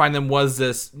and Where to Find Them was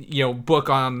this book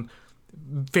on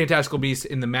fantastical beasts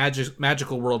in the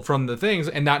magical world from the things,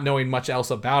 and not knowing much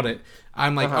else about it,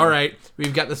 I'm like, all right,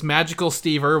 we've got this magical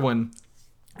Steve Irwin,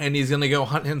 and he's gonna go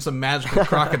hunt him some magical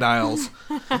crocodiles.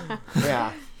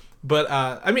 Yeah. But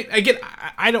I mean, again,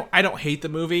 I don't hate the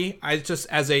movie. I just,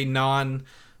 as a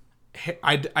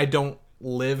I don't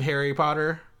live Harry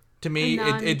Potter. To me,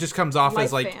 it just comes off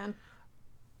as like fan.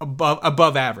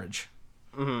 above average.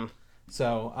 Mm-hmm.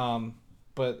 So,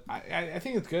 but I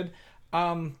think it's good.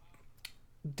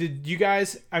 Did you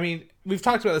guys? I mean, we've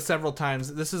talked about this several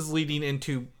times. This is leading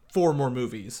into 4 more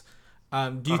movies.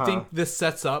 Do you think this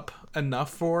sets up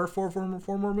enough for 4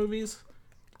 more movies?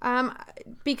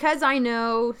 Because I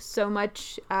know so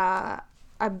much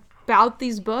about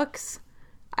these books,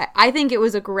 I think it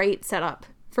was a great setup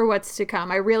for what's to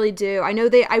come. I really do. I know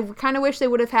I kind of wish they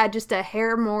would have had just a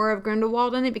hair more of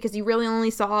Grindelwald in it, because you really only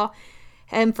saw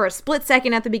him for a split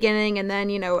second at the beginning, and then,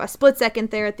 a split second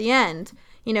there at the end,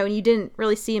 and you didn't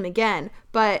really see him again.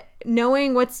 But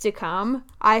knowing what's to come,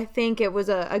 I think it was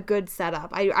a good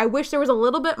setup. I wish there was a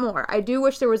little bit more. I do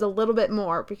wish there was a little bit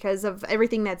more because of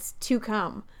everything that's to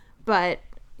come. But,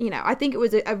 I think it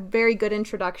was a very good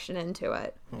introduction into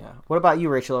it. Yeah. What about you,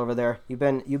 Rachel, over there? You've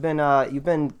been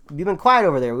quiet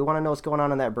over there. We want to know what's going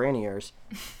on in that brain of yours.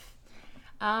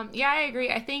 Yeah, I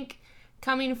agree. I think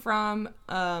coming from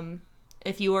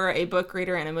if you were a book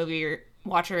reader and a movie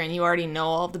watcher and you already know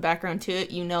all of the background to it,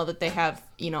 you know that they have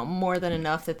more than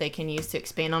enough that they can use to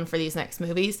expand on for these next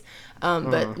movies.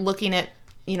 But looking at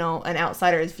an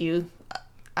outsider's view,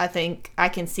 I think I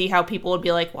can see how people would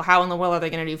be like, well, how in the world are they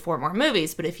going to do 4 more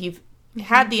movies? But if you've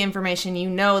had the information, you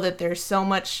know that there's so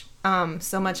much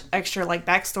extra like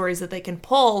backstories that they can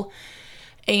pull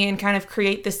and kind of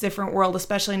create this different world,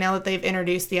 especially now that they've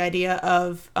introduced the idea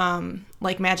of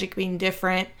like magic being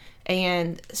different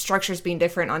and structures being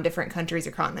different on different countries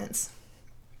or continents.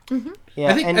 Mm-hmm. Yeah,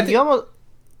 I think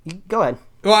go ahead.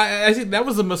 Well, I think that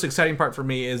was the most exciting part for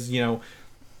me is,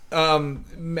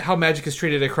 how magic is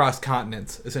treated across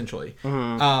continents, essentially.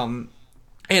 Mm-hmm.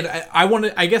 And I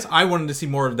wanted to see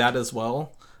more of that as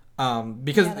well.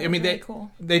 Because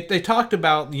they talked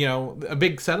about, a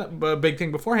big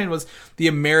thing beforehand was the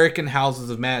American houses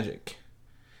of magic.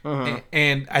 Mm-hmm.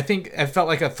 And I think it felt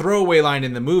like a throwaway line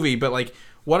in the movie, but like,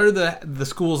 what are the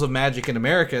schools of magic in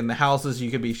America and the houses you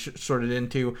could be sorted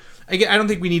into? Again, I don't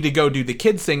think we need to go do the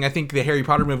kids thing. I think the Harry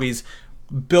Potter movies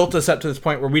built us up to this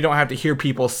point where we don't have to hear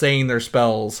people saying their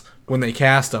spells when they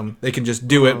cast them. They can just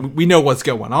do it. We know what's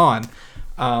going on.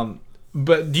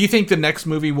 But do you think the next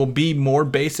movie will be more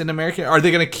based in America? Are they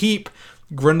going to keep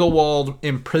Grindelwald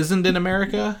imprisoned in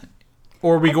America,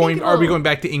 or are we going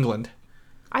back to England?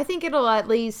 I think it'll at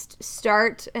least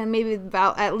start, and maybe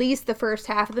about at least the first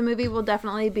half of the movie will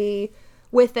definitely be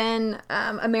within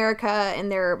America and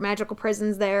their magical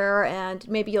prisons there, and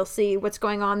maybe you'll see what's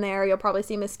going on there. You'll probably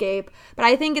see him escape. But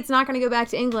I think it's not going to go back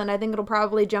to England. I think it'll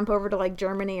probably jump over to like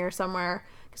Germany or somewhere,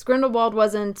 because Grindelwald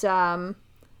wasn't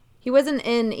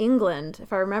in England,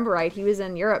 if I remember right. He was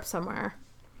in Europe somewhere.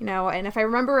 And if I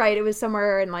remember right, it was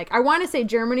somewhere in I want to say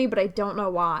Germany, but I don't know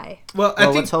why. Well,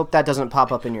 let's hope that doesn't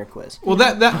pop up in your quiz. Well,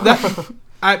 that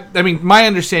I mean, my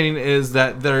understanding is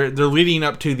that they're leading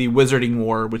up to the Wizarding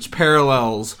War, which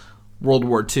parallels World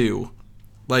War II.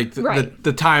 Like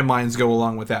the timelines go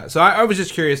along with that. So I was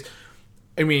just curious.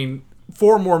 I mean,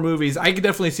 4 more movies. I could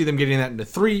definitely see them getting that into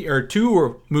 3 or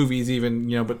 2 movies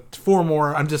even. But 4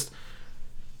 more. I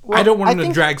don't want them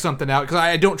to drag something out because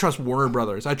I don't trust Warner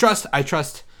Brothers. I trust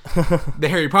the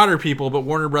Harry Potter people, but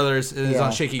Warner Brothers is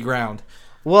on shaky ground.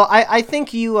 Well, I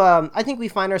think we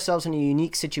find ourselves in a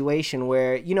unique situation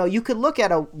where, you could look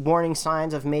at a warning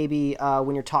signs of maybe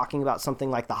when you're talking about something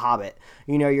like The Hobbit.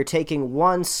 You're taking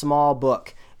one small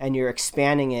book and you're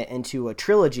expanding it into a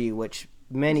trilogy, which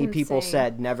many people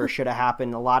said never should have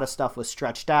happened. A lot of stuff was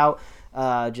stretched out,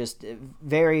 just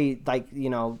very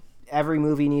every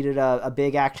movie needed a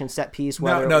big action set piece.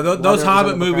 Those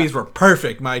Hobbit movies were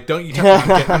perfect, Mike. Don't you tell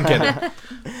me. I'm kidding.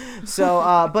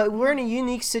 So, but we're in a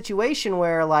unique situation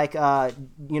where,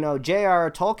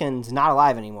 J.R.R. Tolkien's not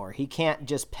alive anymore. He can't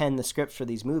just pen the scripts for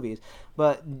these movies.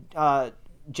 But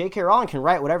J.K. Rowling can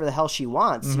write whatever the hell she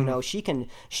wants. Mm-hmm.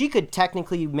 She could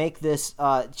technically make this.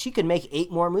 She could make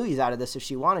 8 more movies out of this if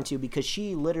she wanted to, because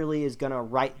she literally is going to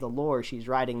write the lore. She's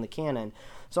writing the canon.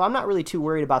 So I'm not really too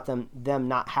worried about them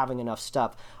not having enough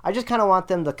stuff. I just kind of want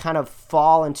them to kind of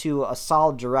fall into a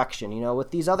solid direction.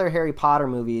 With these other Harry Potter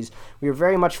movies, we were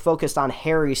very much focused on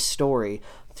Harry's story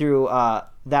through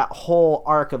that whole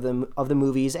arc of the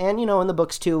movies. And, in the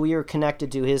books too, we were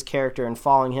connected to his character and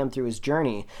following him through his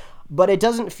journey. But it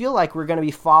doesn't feel like we're going to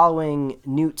be following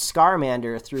Newt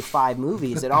Scamander through 5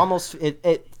 movies.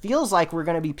 It feels like we're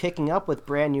going to be picking up with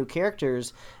brand new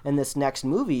characters in this next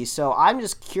movie. So I'm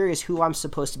just curious who I'm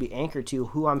supposed to be anchored to,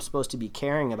 who I'm supposed to be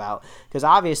caring about. Because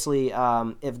obviously,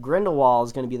 if Grindelwald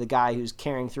is going to be the guy who's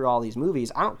carrying through all these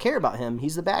movies, I don't care about him.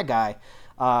 He's the bad guy.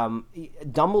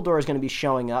 Dumbledore is going to be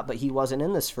showing up, but he wasn't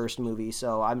in this first movie.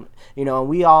 So we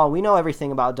know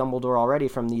everything about Dumbledore already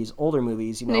from these older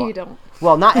movies. No, you don't.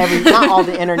 Well, not all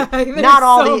the inner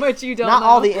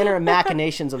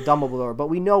machinations of Dumbledore, but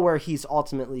we know where he's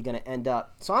ultimately going to end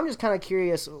up. So I'm just kind of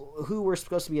curious who we're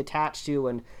supposed to be attached to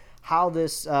and how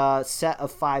this set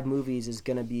of 5 movies is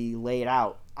going to be laid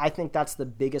out. I think that's the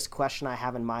biggest question I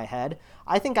have in my head.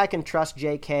 I think I can trust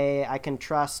JK. I can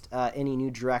trust any new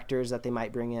directors that they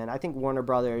might bring in. I think Warner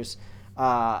Brothers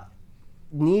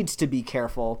needs to be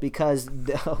careful because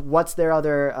what's their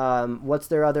other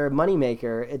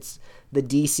moneymaker? It's the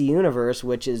DC Universe,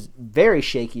 which is very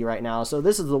shaky right now. So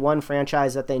this is the one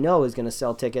franchise that they know is going to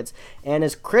sell tickets and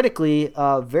is critically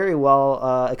very well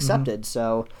accepted. Mm-hmm.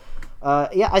 So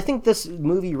I think this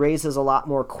movie raises a lot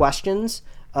more questions.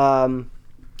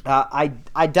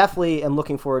 I definitely am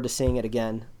looking forward to seeing it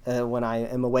again when I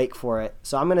am awake for it.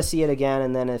 So I'm going to see it again,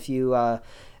 and then if you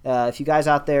guys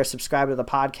out there subscribe to the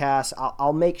podcast,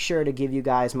 I'll make sure to give you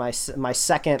guys my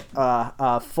second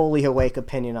fully awake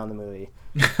opinion on the movie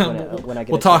when I get.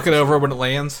 We'll talk it over when it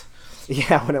lands.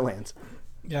 Yeah, when it lands.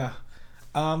 Yeah.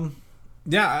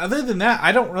 Yeah. Other than that,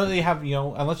 I don't really have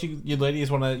unless you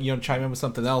ladies want to chime in with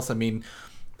something else. I mean,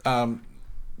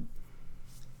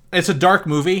 it's a dark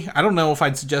movie. I don't know if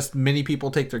I'd suggest many people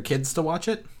take their kids to watch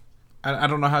it. I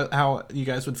don't know how you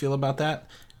guys would feel about that.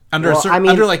 Under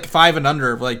like 5 and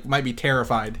under, like might be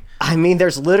terrified. I mean,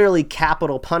 there's literally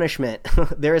capital punishment.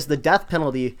 There is the death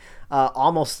penalty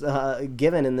almost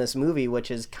given in this movie,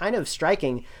 which is kind of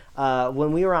striking.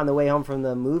 When we were on the way home from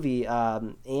the movie,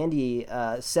 Andy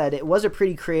said it was a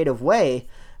pretty creative way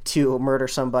to murder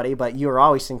somebody, but you are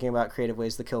always thinking about creative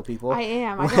ways to kill people. I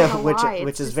am. I don't know why.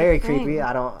 Which is very creepy.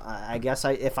 I guess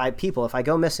if I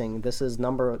go missing, this is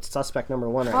suspect number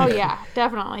 1. Right yeah,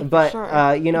 definitely. But sure.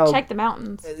 Check the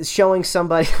mountains. Showing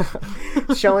somebody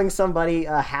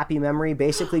a happy memory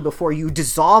basically before you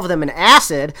dissolve them in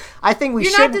acid. I think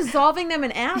You're not dissolving them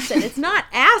in acid. It's not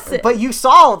acid. But you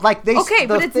saw like they. Okay,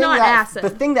 but it's not acid.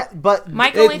 The thing that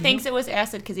Mike only thinks it was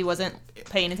acid because he wasn't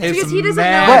paying attention. It's he doesn't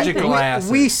magical know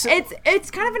acid.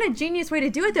 It's kind of an ingenious way to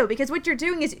do it though, because what you're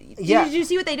doing is did you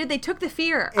see what they did? They took the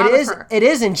fear out of her. It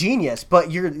is ingenious,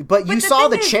 but you saw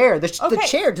the chair. The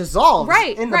chair dissolved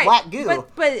in the black goo.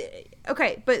 But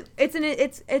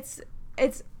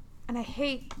it's and I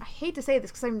hate to say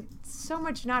this because I'm so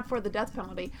much not for the death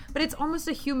penalty, but it's almost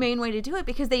a humane way to do it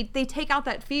because they take out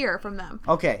that fear from them.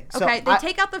 Okay. They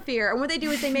take out the fear, and what they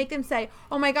do is they make them say,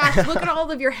 "Oh my gosh, look at all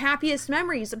of your happiest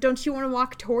memories. Don't you want to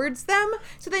walk towards them?"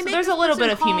 So there's a little bit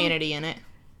of humanity in it.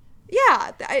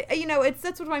 Yeah,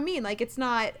 that's what I mean. Like, it's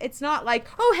not like,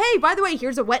 oh, hey, by the way,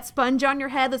 here's a wet sponge on your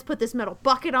head. Let's put this metal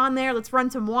bucket on there. Let's run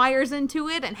some wires into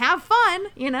it and have fun,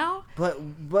 But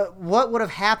what would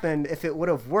have happened if it would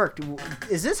have worked?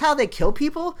 Is this how they kill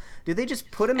people? Do they just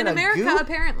put them in America, a goo?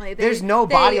 Apparently. There's no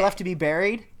body left to be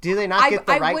buried? Do they not get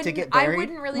the right to get buried? I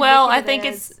wouldn't really I think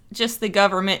it's just the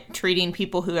government treating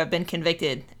people who have been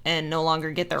convicted and no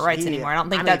longer get their rights anymore. I don't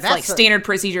think that's like standard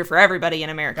procedure for everybody in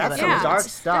America. That's some dark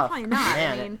stuff. Definitely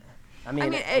not.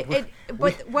 Man,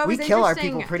 but what was we kill our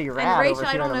interesting, people pretty and rad Rachel, over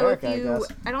I here don't in know America,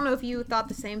 I don't know if you thought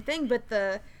the same thing, but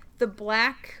the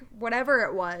black whatever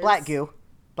it was. Black goo.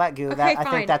 Okay,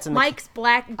 I think that's in the Mike's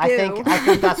black goo. I think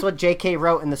that's what J.K.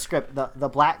 wrote in the script. The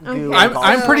black goo. Okay.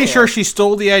 I'm pretty sure she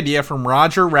stole the idea from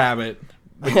Roger Rabbit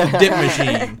with the dip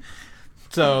machine.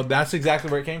 So that's exactly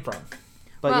where it came from.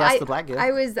 But yes, the black goo.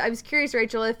 I was curious,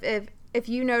 Rachel, if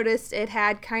you noticed it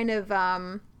had kind of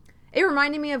it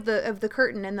reminded me of the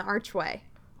curtain in the archway.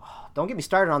 Don't get me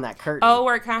started on that curtain. Oh,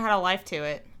 where it kind of had a life to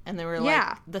it, and there were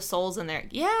like the souls in there.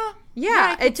 Yeah.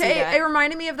 It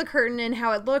reminded me of the curtain and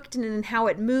how it looked and how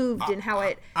it moved and how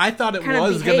it. I thought it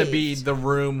was going to be the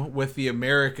room with the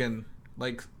American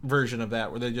version of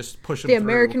that, where they just push them through. The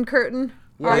American curtain.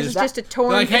 Yeah, or is it just a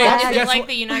torn like, hey, flag? Is it like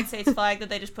the United States flag that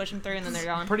they just push them through and then they're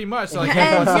gone? Pretty much. Like,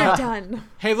 hey, and you're done.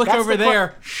 Hey, look over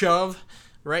there. Shove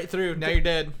right through. Now you're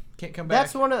dead. Can't come back.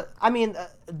 That's one of. I mean,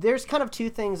 there's kind of two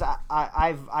things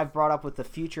I've brought up with the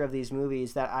future of these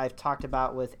movies that I've talked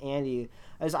about with Andy.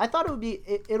 As I thought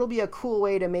it'll be a cool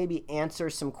way to maybe answer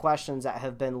some questions that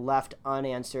have been left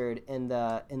unanswered in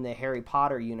the Harry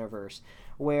Potter universe.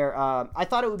 Where I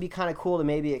thought it would be kind of cool to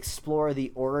maybe explore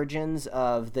the origins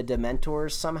of the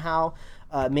Dementors somehow.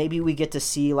 Maybe we get to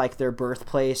see like their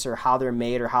birthplace or how they're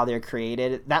made or how they're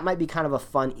created. That might be kind of a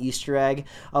fun Easter egg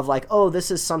of like, oh, this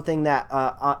is something that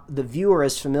the viewer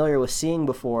is familiar with seeing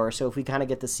before. So if we kind of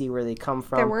get to see where they come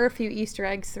from. There were a few Easter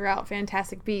eggs throughout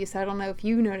Fantastic Beasts. I don't know if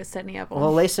you noticed any of them.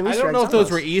 Well, lay some Easter eggs. I don't know if those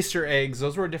were Easter eggs.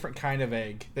 Those were a different kind of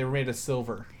egg. They were made of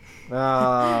silver.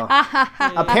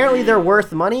 Apparently they're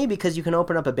worth money because you can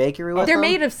open up a bakery with them. They're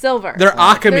made of silver. They're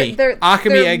Akame.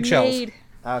 Akame eggshells.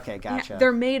 Okay, gotcha. Yeah,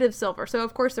 they're made of silver, so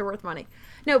of course they're worth money.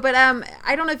 No, but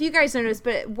I don't know if you guys noticed,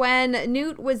 but when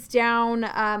Newt was down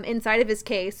inside of his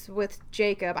case with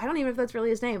Jacob, I don't even know if that's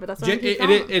really his name, but that's what he called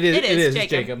him. It is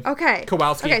Jacob. Okay.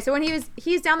 Kowalski. Okay, so when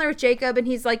he's down there with Jacob, and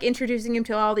he's like introducing him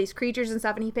to all these creatures and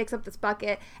stuff, and he picks up this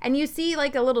bucket, and you see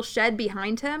like a little shed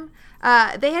behind him.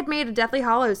 They had made a Deathly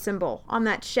Hallows symbol on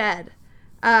that shed.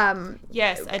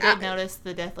 Yes, I did notice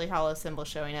the Deathly Hallows symbol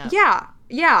showing up.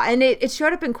 Yeah, and it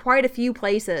showed up in quite a few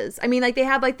places. I mean, like, they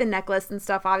had, like, the necklace and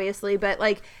stuff, obviously, but,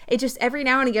 like, it just, every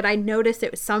now and again, I noticed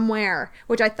it was somewhere,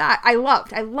 which I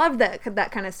loved. I loved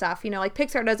that kind of stuff. You know, like,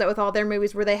 Pixar does that with all their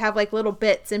movies where they have, like, little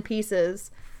bits and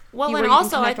pieces Well, and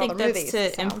also I think that's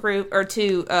to improve or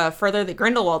to further the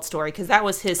Grindelwald story, because that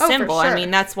was his symbol. For sure. I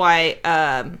mean, that's why.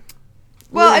 Dad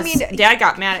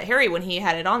got mad at Harry when he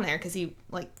had it on there because he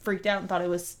freaked out and thought it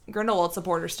was Grindelwald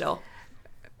supporter still.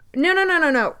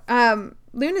 No.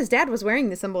 Luna's dad was wearing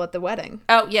the symbol at the wedding.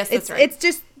 Oh, yes, that's right. It's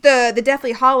just the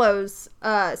Deathly Hallows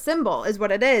symbol is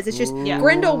what it is. It's just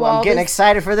Grindelwald. I'm getting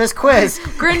excited for this quiz.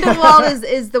 Grindelwald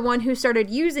is the one who started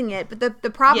using it, but the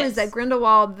problem is that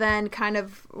Grindelwald then kind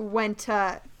of went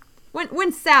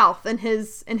south in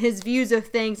his views of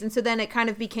things, and so then it kind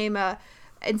of became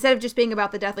instead of just being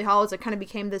about the Deathly Hallows, it kind of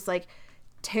became this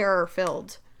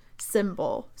terror-filled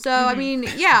symbol. So I mean,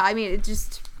 it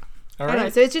just. All right. I don't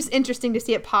know, so it's just interesting to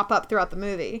see it pop up throughout the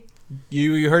movie.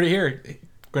 You heard it here.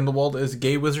 Grindelwald is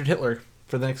gay wizard Hitler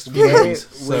for the next few movies.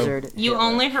 You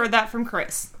only heard that from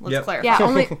Chris. Let's clarify. Yeah,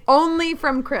 only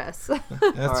from Chris. All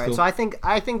right, cool. So I think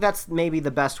that's maybe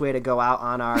the best way to go out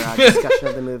on our discussion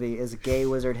of the movie is gay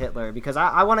wizard Hitler, because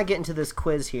I want to get into this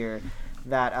quiz here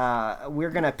that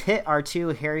we're gonna pit our two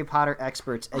Harry Potter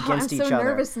experts against each other. I'm so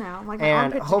nervous now.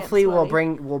 And hopefully we'll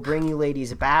bring you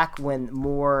ladies back when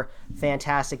more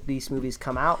Fantastic Beasts movies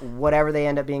come out, whatever they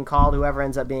end up being called, whoever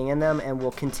ends up being in them, and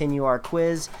we'll continue our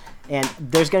quiz. And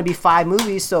there's going to be 5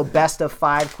 movies, so best of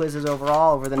 5 quizzes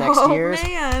overall over the next years.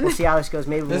 Man. We'll see how this goes.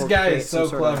 Maybe this guy is so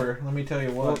clever. Let me tell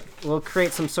you what. We'll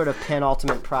create some sort of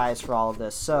ultimate prize for all of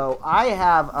this. So I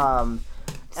have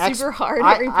super hard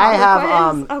Harry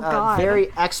Potter quiz.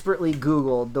 Very expertly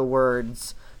Googled the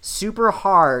words super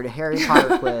hard Harry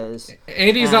Potter quiz.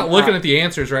 Andy's not looking at the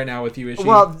answers right now with you, is she?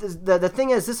 Well, the thing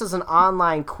is, this is an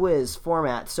online quiz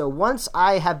format. So once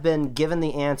I have been given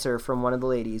the answer from one of the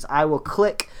ladies, I will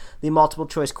click the multiple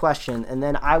choice question, and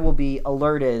then I will be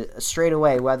alerted straight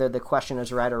away whether the question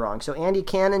is right or wrong. So Andy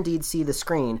can indeed see the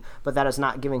screen, but that is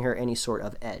not giving her any sort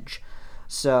of edge.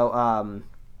 So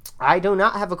I do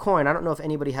not have a coin. I don't know if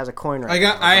anybody has a coin right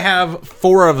now. I have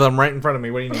 4 of them right in front of me.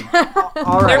 What do you need?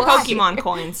 All right. They're Pokemon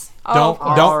coins.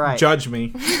 Don't judge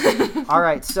me. All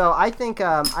right. So I think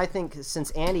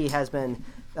since Andy has been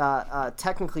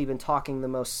technically been talking the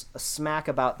most smack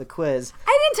about the quiz.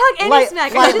 I didn't talk any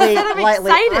smack. I just said I'm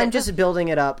excited. I'm just building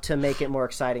it up to make it more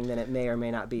exciting than it may or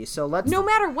may not be. So let's. No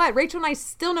matter what, Rachel and I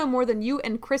still know more than you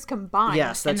and Chris combined.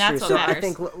 Yes, that's true. So I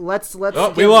think let's.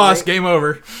 Oh, we lost. Game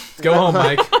over. Go home,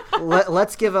 Mike.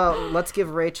 Let's give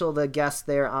Rachel the guess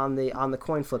there on the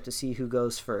coin flip to see who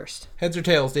goes first. Heads or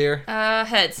tails, dear?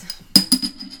 Heads.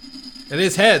 It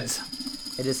is heads.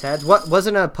 It is heads. What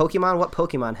wasn't a Pokemon? What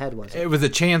Pokemon head was it? It was a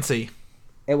Chansey.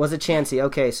 It was a Chansey.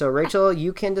 Okay, so Rachel,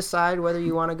 you can decide whether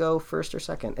you want to go first or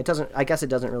second. It doesn't. I guess it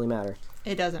doesn't really matter.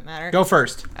 It doesn't matter. Go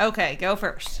first. Okay, go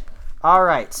first. All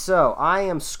right. So I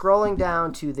am scrolling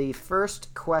down to the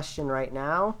first question right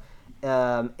now.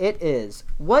 It is: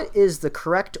 what is the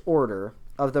correct order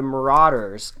of the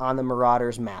Marauders on the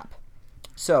Marauders map?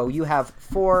 So you have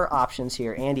 4 options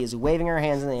here. Andy is waving her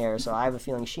hands in the air, so I have a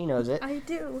feeling she knows it. I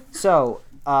do. So,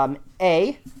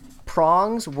 A,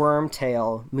 Prongs,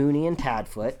 Wormtail, Moony, and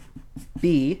Padfoot.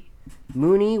 B,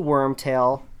 Moony,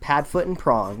 Wormtail, Padfoot, and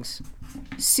Prongs.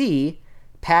 C,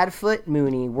 Padfoot,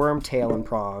 Moony, Wormtail, and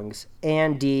Prongs.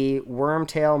 And D,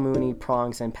 Wormtail, Moony,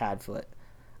 Prongs, and Padfoot.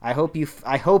 I hope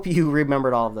you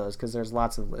remembered all of those, because there's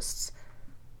lots of lists.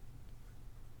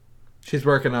 She's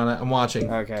working on it. I'm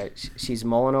watching. Okay. She's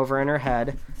mulling over in her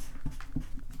head.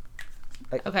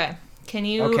 Okay. Can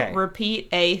you repeat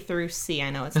A through C?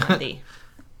 I know it's not D.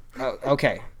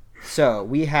 Okay. So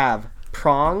we have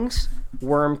Prongs,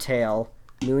 Wormtail,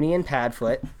 Moony, and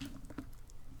Padfoot.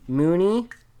 Moony,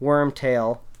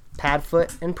 Wormtail,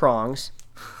 Padfoot, and Prongs.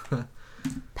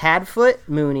 Padfoot,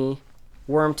 Moony,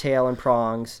 Wormtail, and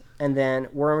Prongs. And then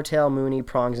Wormtail, Moony,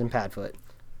 Prongs, and Padfoot.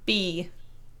 B.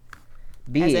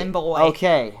 B. As in boy.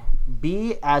 Okay.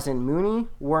 B as in Moony,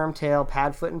 Wormtail,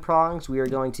 Padfoot, and Prongs. We are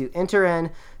going to enter in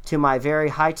to my very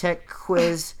high-tech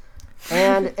quiz.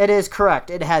 And it is correct.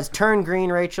 It has turned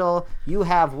green, Rachel. You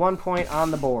have 1 point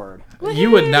on the board. You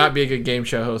would not be a good game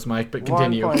show host, Mike, but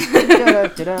continue. He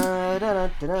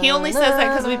only says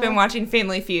that because we've been watching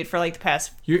Family Feud for the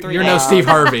past 3 days. You're no Steve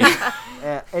Harvey.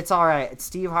 It's all right.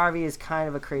 Steve Harvey is kind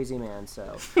of a crazy man,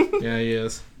 so. Yeah, he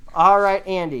is. All right,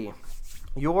 Andy.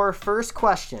 Your first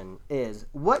question is,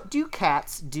 what do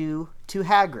cats do to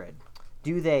Hagrid?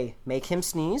 Do they make him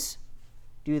sneeze?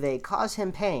 Do they cause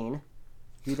him pain?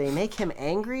 Do they make him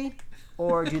angry?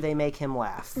 Or do they make him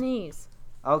laugh? Sneeze.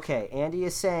 Okay, Andy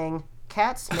is saying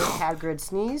cats make Hagrid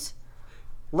sneeze.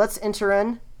 Let's enter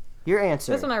in your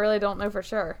answer. This one I really don't know for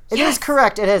sure. It is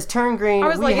correct. It has turned green.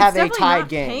 We have a tied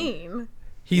game. Pain.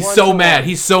 He's so mad.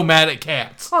 He's so mad at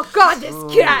cats. Oh, God,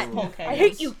 this cat. I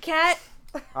hate you, cat.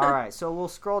 All right, so we'll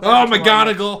scroll down. Oh,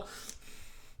 McGonagall.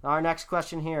 Our next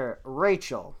question here.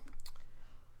 Rachel,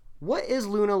 what is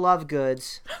Luna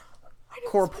Lovegood's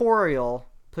corporeal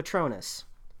Patronus?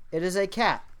 It is a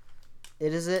cat.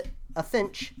 Is it a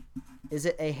finch? Is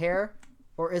it a hare?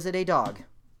 Or is it a dog?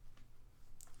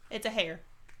 It's a hare.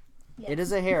 Yes. It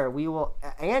is a hare. We will.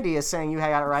 Andy is saying you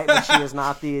got it right, but she is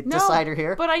not the decider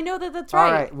here. But I know that that's right.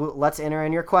 All right, well, let's enter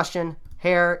in your question.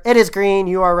 Hare. It is green.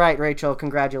 You are right, Rachel.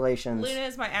 Congratulations. Luna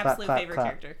is my absolute favorite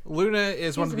character. Luna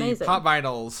is one of the pop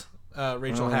vinyls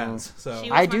Rachel has. So she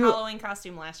was my Halloween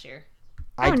costume last year.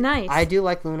 Nice. I do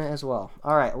like Luna as well.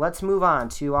 All right, let's move on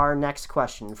to our next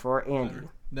question for Andy.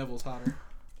 Neville's hotter.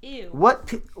 Ew.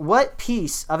 What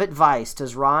piece of advice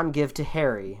does Ron give to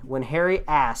Harry when Harry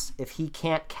asks if he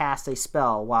can't cast a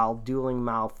spell while dueling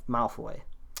Malfoy?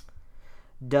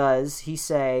 Does he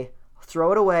say,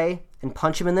 throw it away and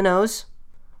punch him in the nose,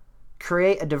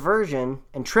 create a diversion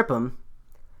and trip him,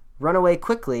 run away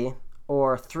quickly,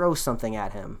 or throw something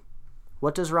at him?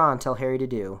 What does Ron tell Harry to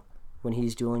do when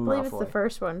he's dueling Malfoy? I believe it's the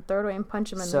first one. Throw it away and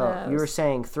punch him in the nose. So you were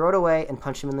saying throw it away and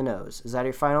punch him in the nose. Is that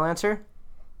your final answer?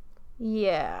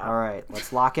 Yeah. All right,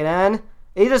 let's lock it in.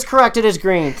 It is correct. It is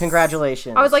green.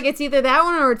 Congratulations. I was like, it's either that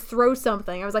one or it's throw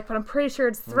something. I was like, but I'm pretty sure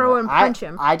it's throw and punch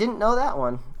him. I didn't know that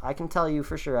one. I can tell you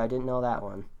for sure I didn't know that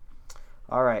one.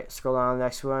 All right, scroll down to the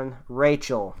next one.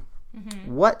 Rachel,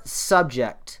 what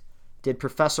subject did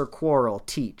Professor Quirrell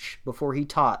teach before he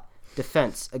taught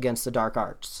Defense Against the Dark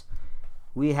Arts?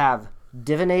 We have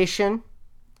divination,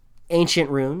 ancient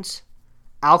runes,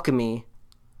 alchemy,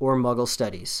 or Muggle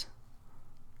studies.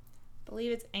 I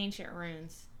believe it's ancient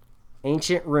runes.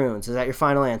 Ancient runes. Is that your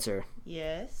final answer?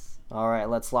 Yes. All right,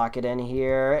 let's lock it in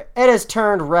here. It has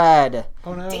turned red.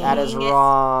 Oh, no. That is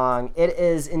wrong. It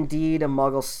is indeed a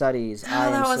Muggle studies. Oh,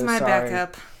 that was my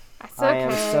backup. That's okay. I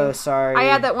am so sorry. I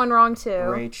had that one wrong, too.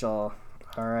 Rachel.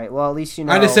 All right, well, at least you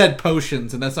know. I just said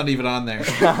potions, and that's not even on there.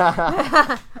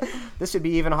 This would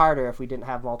be even harder if we didn't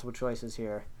have multiple choices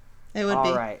here. It would be.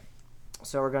 All right,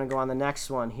 so we're going to go on the next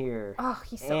one here. Oh,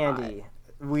 he's so Andy. hot.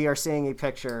 We are seeing a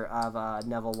picture of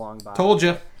Neville Longbottom. Told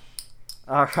you.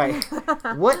 All right.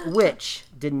 What witch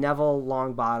did Neville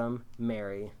Longbottom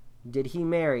marry? Did he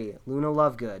marry Luna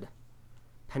Lovegood,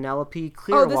 Penelope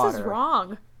Clearwater? Oh, this is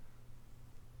wrong.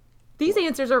 These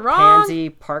answers are wrong. Pansy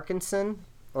Parkinson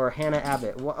or Hannah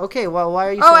Abbott? Okay, well, why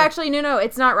are you saying... actually, no,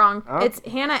 it's not wrong. Oh. It's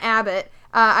Hannah Abbott.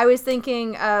 I was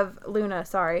thinking of Luna,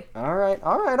 sorry. All right.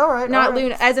 Not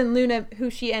Luna, as in Luna, who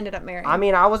she ended up marrying. I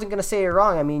mean, I wasn't going to say it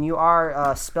wrong. I mean, you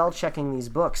are spell-checking these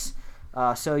books.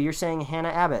 So you're saying Hannah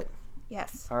Abbott?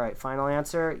 Yes. All right, final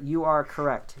answer. You are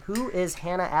correct. Who is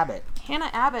Hannah Abbott? Hannah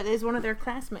Abbott is one of their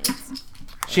classmates.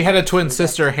 She had a twin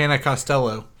sister, Hannah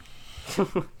Costello.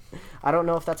 I don't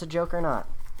know if that's a joke or not.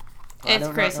 It's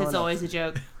Chris. It's always a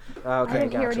joke. Okay, I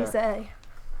didn't hear what he say.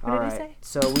 What did he say?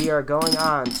 So we are going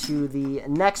on to the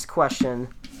next question.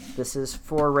 This is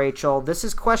for Rachel. This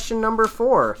is question number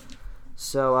 4.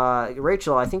 So,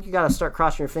 Rachel, I think you got to start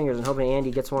crossing your fingers and hoping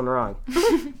Andy gets one wrong.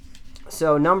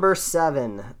 So, number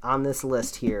 7 on this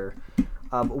list here.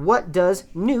 What does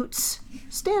NEWTS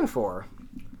stand for?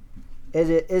 Is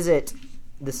it?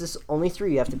 This is only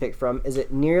 3 you have to pick from. Is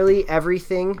it nearly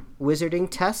everything wizarding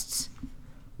tests?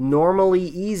 Normally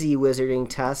easy wizarding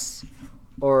tests?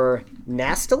 Or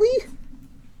nastily?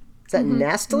 Is that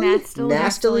nastily?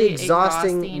 Nastily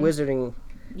exhausting wizarding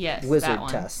wizard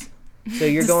test. So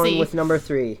you're going with number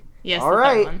 3. Yes, all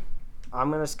right.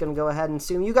 I'm just going to go ahead and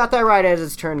assume you got that right as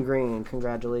it's turned green.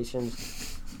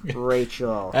 Congratulations,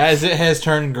 Rachel. As it has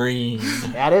turned green.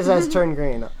 That is as turned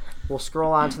green. We'll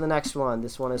scroll on to the next one.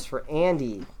 This one is for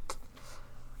Andy.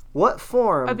 What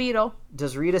form a beetle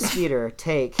does Rita Skeeter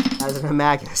take as an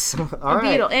Animagus?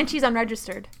 Beetle, and she's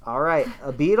unregistered. All right,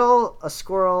 a beetle, a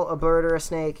squirrel, a bird, or a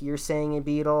snake. You're saying a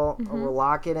beetle. We'll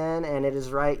lock it in, and it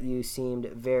is right. You seemed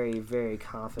very, very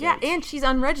confident. Yeah, and she's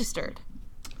unregistered.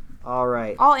 All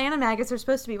right. All Animagus are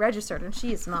supposed to be registered, and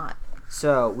she is not.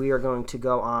 So we are going to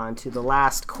go on to the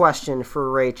last question for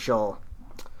Rachel.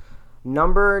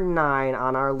 Number 9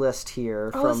 on our list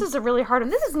here. This is a really hard one.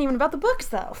 This isn't even about the books,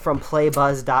 though. From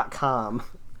playbuzz.com.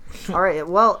 All right,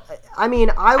 well, I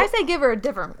mean, I say give her a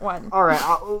different one. All right,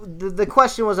 the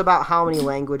question was about how many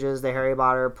languages the Harry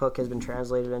Potter book has been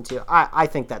translated into. I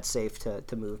think that's safe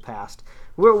to move past.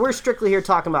 We're strictly here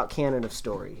talking about canon of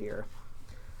story here.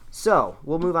 So,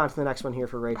 we'll move on to the next one here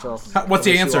for Rachel. What's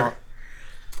the answer?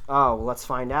 Let's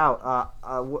find out.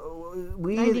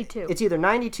 92. It's either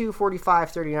 92,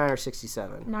 45, 39, or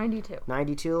 67. 92.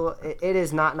 92. It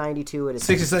is not 92. It is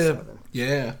 67.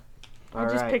 Yeah. I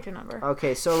just picked a number.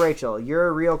 Okay, so Rachel,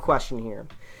 your real question here.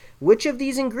 Which of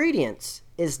these ingredients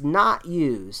is not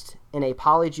used in a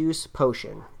Polyjuice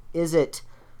potion? Is it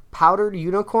powdered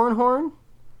unicorn horn?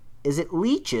 Is it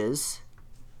leeches?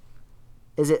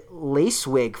 Is it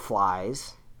lacewing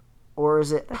flies? Or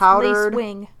is it powdered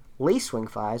lacewing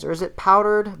flies? Or is it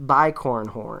powdered bicorn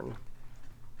horn?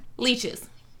 Leeches.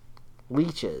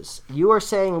 Leeches. You are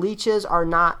saying leeches are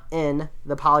not in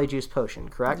the Polyjuice potion,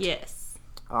 correct? Yes.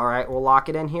 All right, we'll lock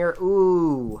it in here.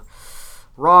 Ooh,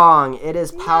 wrong. It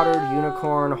is powdered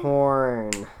unicorn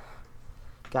horn.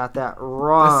 Got that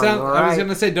wrong. I was going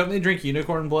to say, don't they drink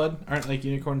unicorn blood? Aren't like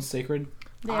unicorns sacred?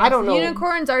 Yes, I don't know.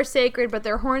 Unicorns are sacred, but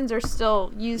their horns are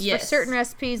still used for certain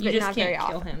recipes, but not very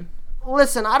often. Kill him.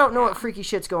 Listen, I don't know what freaky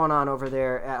shit's going on over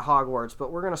there at Hogwarts,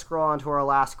 but we're going to scroll on to our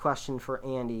last question for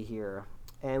Andy here.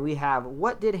 And we have,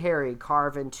 what did Harry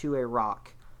carve into a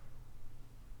rock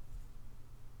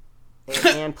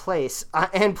and place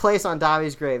on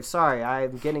Dobby's grave? Sorry,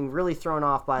 I'm getting really thrown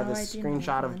off by this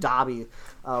screenshot of Dobby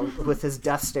with his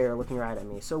death stare looking right at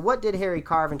me. So what did Harry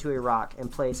carve into a rock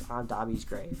and place on Dobby's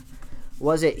grave?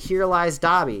 Was it Here Lies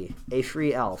Dobby, a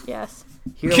free elf? Yes.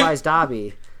 Here lies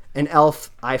Dobby, an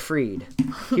elf I freed.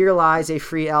 Here lies a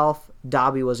free elf.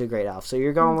 Dobby was a great elf. So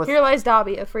you're going with... Here lies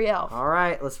Dobby, a free elf. All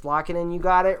right, let's lock it in. You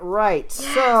got it right.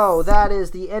 Yes. So that is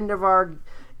the end of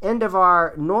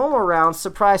our normal round.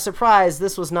 Surprise, surprise.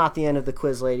 This was not the end of the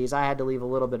quiz, ladies. I had to leave a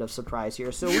little bit of surprise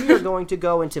here. So we are going to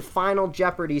go into Final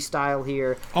Jeopardy style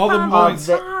here. All the points.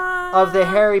 Of the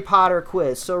Harry Potter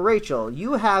quiz. So, Rachel,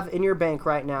 you have in your bank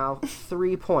right now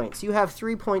 3 points. You have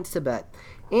 3 points to bet.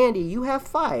 Andy, you have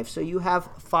 5, so you have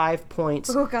 5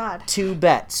 points to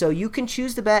bet. So you can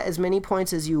choose to bet as many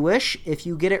points as you wish. If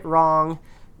you get it wrong,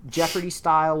 Jeopardy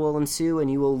style will ensue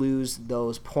and you will lose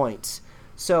those points.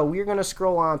 So we're going to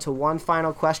scroll on to one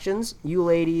final questions. You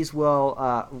ladies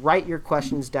will write your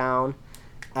questions down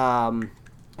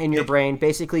in your brain.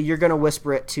 Basically, you're going to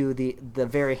whisper it to the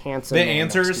very handsome man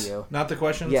answers, next to you. Not the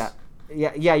questions. Yeah.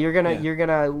 You're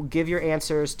gonna give your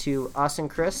answers to us and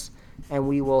Chris, and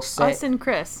we will say us and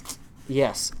Chris.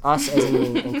 Yes, us as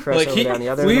in me and Chris over there on the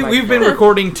other. We've been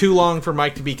recording too long for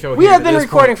Mike to be coherent. We have been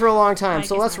recording for a long time,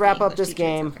 so let's wrap up this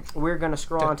game. We're gonna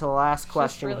scroll on to the last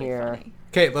question really here.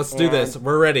 Okay, let's do this.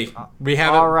 We're ready. We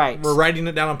have all it. Right. We're writing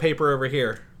it down on paper over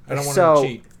here. I don't want to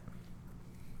cheat.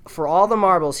 For all the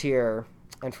marbles here.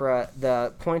 And for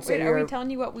the points that are we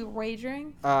telling you what we were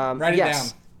wagering? Write it down.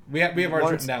 We have ours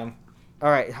written down.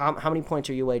 All right. How many points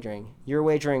are you wagering? You're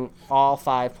wagering all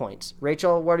 5 points.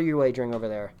 Rachel, what are you wagering over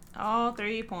there? All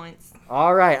 3 points.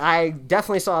 All right. I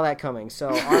definitely saw that coming. So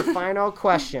our final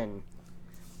question.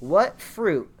 What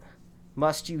fruit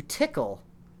must you tickle?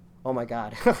 Oh, my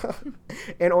God.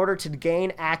 In order to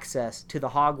gain access to the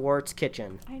Hogwarts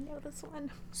kitchen. I know this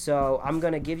one. So I'm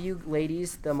going to give you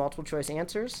ladies the multiple choice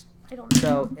answers. I don't know.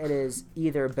 So it is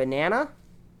either banana,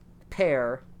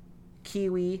 pear,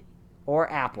 kiwi, or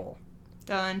apple.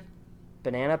 Done.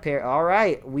 Banana, pear. All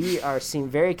right. We seem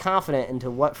very confident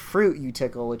into what fruit you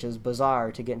tickle, which is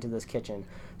bizarre to get into this kitchen.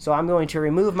 So I'm going to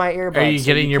remove my earbuds. Are you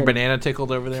getting your banana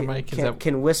tickled over there, Mike?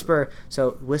 Can whisper.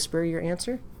 So whisper your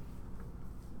answer.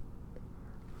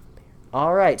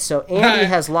 All right, so Andy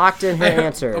has locked in her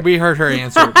answer. We heard her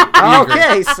answer.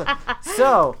 Okay,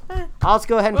 so I'll just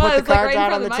go ahead and put the card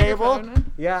down on the table.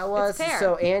 Yeah, it was.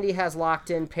 So Andy has locked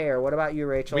in pear. What about you,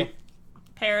 Rachel?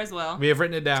 Pear as well. We have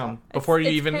written it down before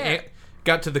you even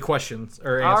got to the questions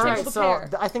or answers. All right,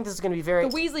 so I think this is going to be very...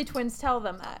 The Weasley twins tell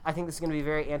them that. I think this is going to be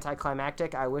very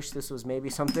anticlimactic. I wish this was maybe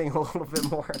something a little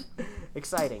bit more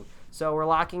exciting. So we're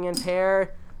locking in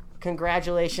pear.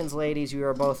 Congratulations, ladies. You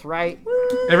are both right.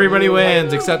 Everybody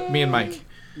wins except me and Mike.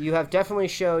 You have definitely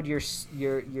showed your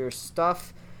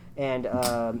stuff, and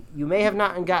you may have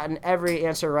not gotten every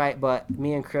answer right, but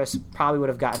me and Chris probably would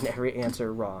have gotten every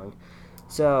answer wrong.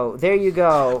 So there you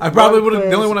go. I probably would have.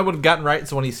 The only one I would have gotten right is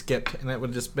the one he skipped, and that would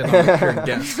have just been on the pure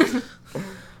guess.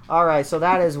 All right, so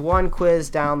that is one quiz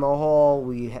down the hole.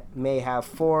 We may have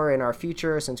 4 in our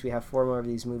future since we have 4 more of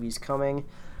these movies coming.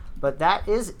 But that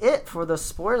is it for the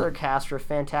spoiler cast for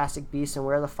Fantastic Beasts and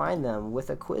Where to Find Them with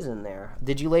a quiz in there.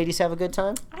 Did you ladies have a good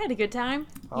time? I had a good time.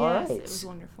 All right. It was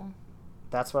wonderful.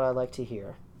 That's what I'd like to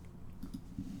hear.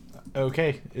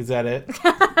 Okay, is that it? Is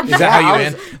that how you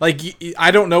end? Like,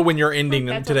 I don't know when you're ending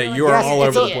them today. You are all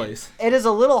over the place. It is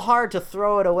a little hard to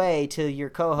throw it away to your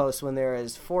co-host when there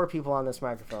is 4 people on this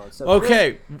microphone. So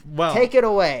okay, well, take it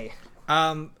away.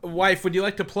 Wife, would you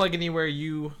like to plug any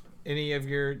of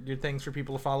your things for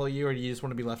people to follow you, or do you just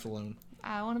want to be left alone?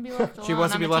 I want to be left alone. She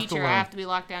wants to be left teacher. alone. I have to be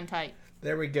locked down tight.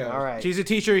 There we go. All right. She's a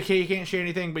teacher. You can't share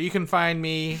anything, but you can find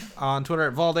me on Twitter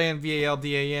at Valdan,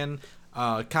 VALDAN,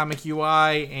 Comic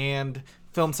UI, and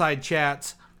Filmside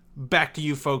Chats. Back to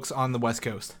you folks on the West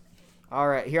Coast. All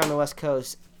right, here on the West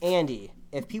Coast, Andy,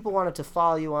 if people wanted to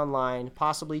follow you online,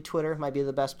 possibly Twitter might be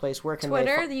the best place. Where can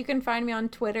Twitter? You can find me on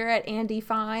Twitter at Andy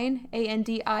Fine,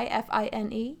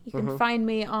 ANDIFINE. You can find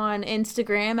me on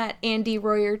Instagram at Andy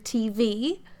Royer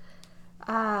TV,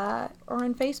 or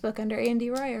on Facebook under Andy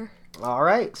Royer. All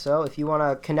right. So if you want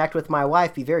to connect with my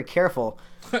wife, be very careful.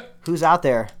 Who's out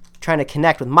there trying to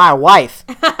connect with my wife?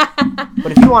 But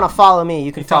if you want to follow me,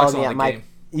 you can follow me at Mike.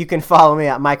 You can follow me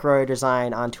at Mike Royer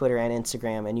Design on Twitter and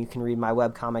Instagram, and you can read my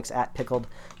webcomics at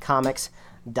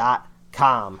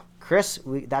pickledcomics.com. Chris,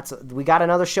 we got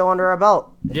another show under our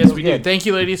belt. Yes, we do. Thank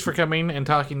you, ladies, for coming and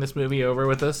talking this movie over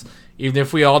with us. Even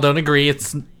if we all don't agree,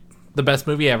 it's the best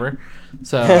movie ever.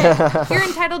 So you're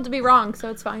entitled to be wrong, so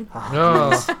it's fine.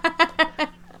 Oh.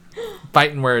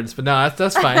 Fighting words, but no,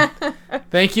 that's fine.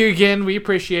 Thank you again. We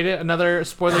appreciate it. Another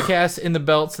spoiler cast in the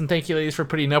belts, and thank you, ladies, for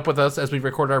putting up with us as we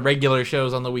record our regular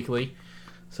shows on the weekly.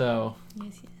 So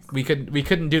we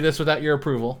couldn't do this without your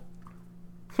approval,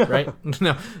 right?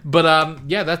 No, but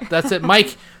yeah, that's it,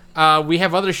 Mike. We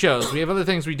have other shows. We have other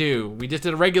things we do. We just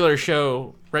did a regular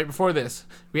show right before this.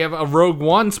 We have a Rogue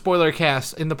One spoiler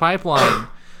cast in the pipeline.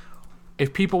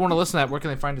 If people want to listen to that, where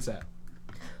can they find us at?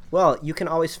 Well, you can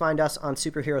always find us on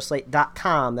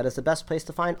superheroslate.com. That is the best place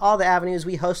to find all the avenues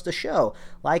we host the show,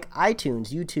 like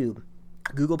iTunes, YouTube,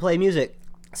 Google Play Music,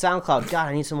 SoundCloud. God,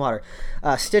 I need some water.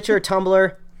 Stitcher,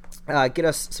 Tumblr. Get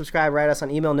us subscribed, write us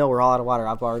on email. No, we're all out of water.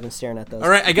 I've already been staring at those. All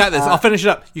right, I got this. I'll finish it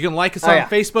up. You can like us on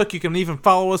Facebook. You can even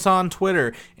follow us on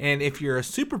Twitter. And if you're a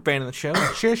super fan of the show,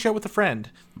 share the show with a friend.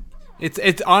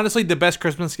 It's honestly the best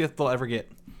Christmas gift they'll ever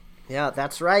get. Yeah,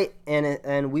 that's right.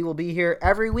 And we will be here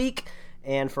every week.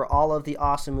 And for all of the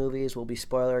awesome movies, we'll be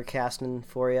spoiler casting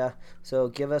for you. So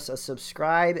give us a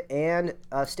subscribe and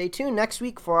stay tuned next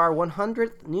week for our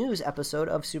 100th news episode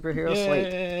of Superhero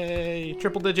Slate. Yay!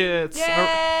 Triple digits.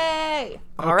 Yay!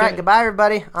 All right, goodbye,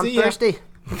 everybody. I'm thirsty.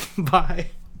 Bye.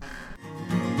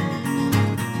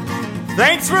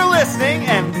 Thanks for listening,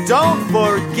 and don't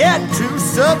forget to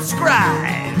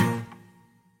subscribe.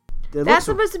 That's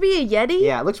supposed to be a Yeti?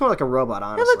 Yeah, it looks more like a robot,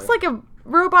 honestly. It looks like a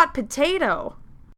robot potato.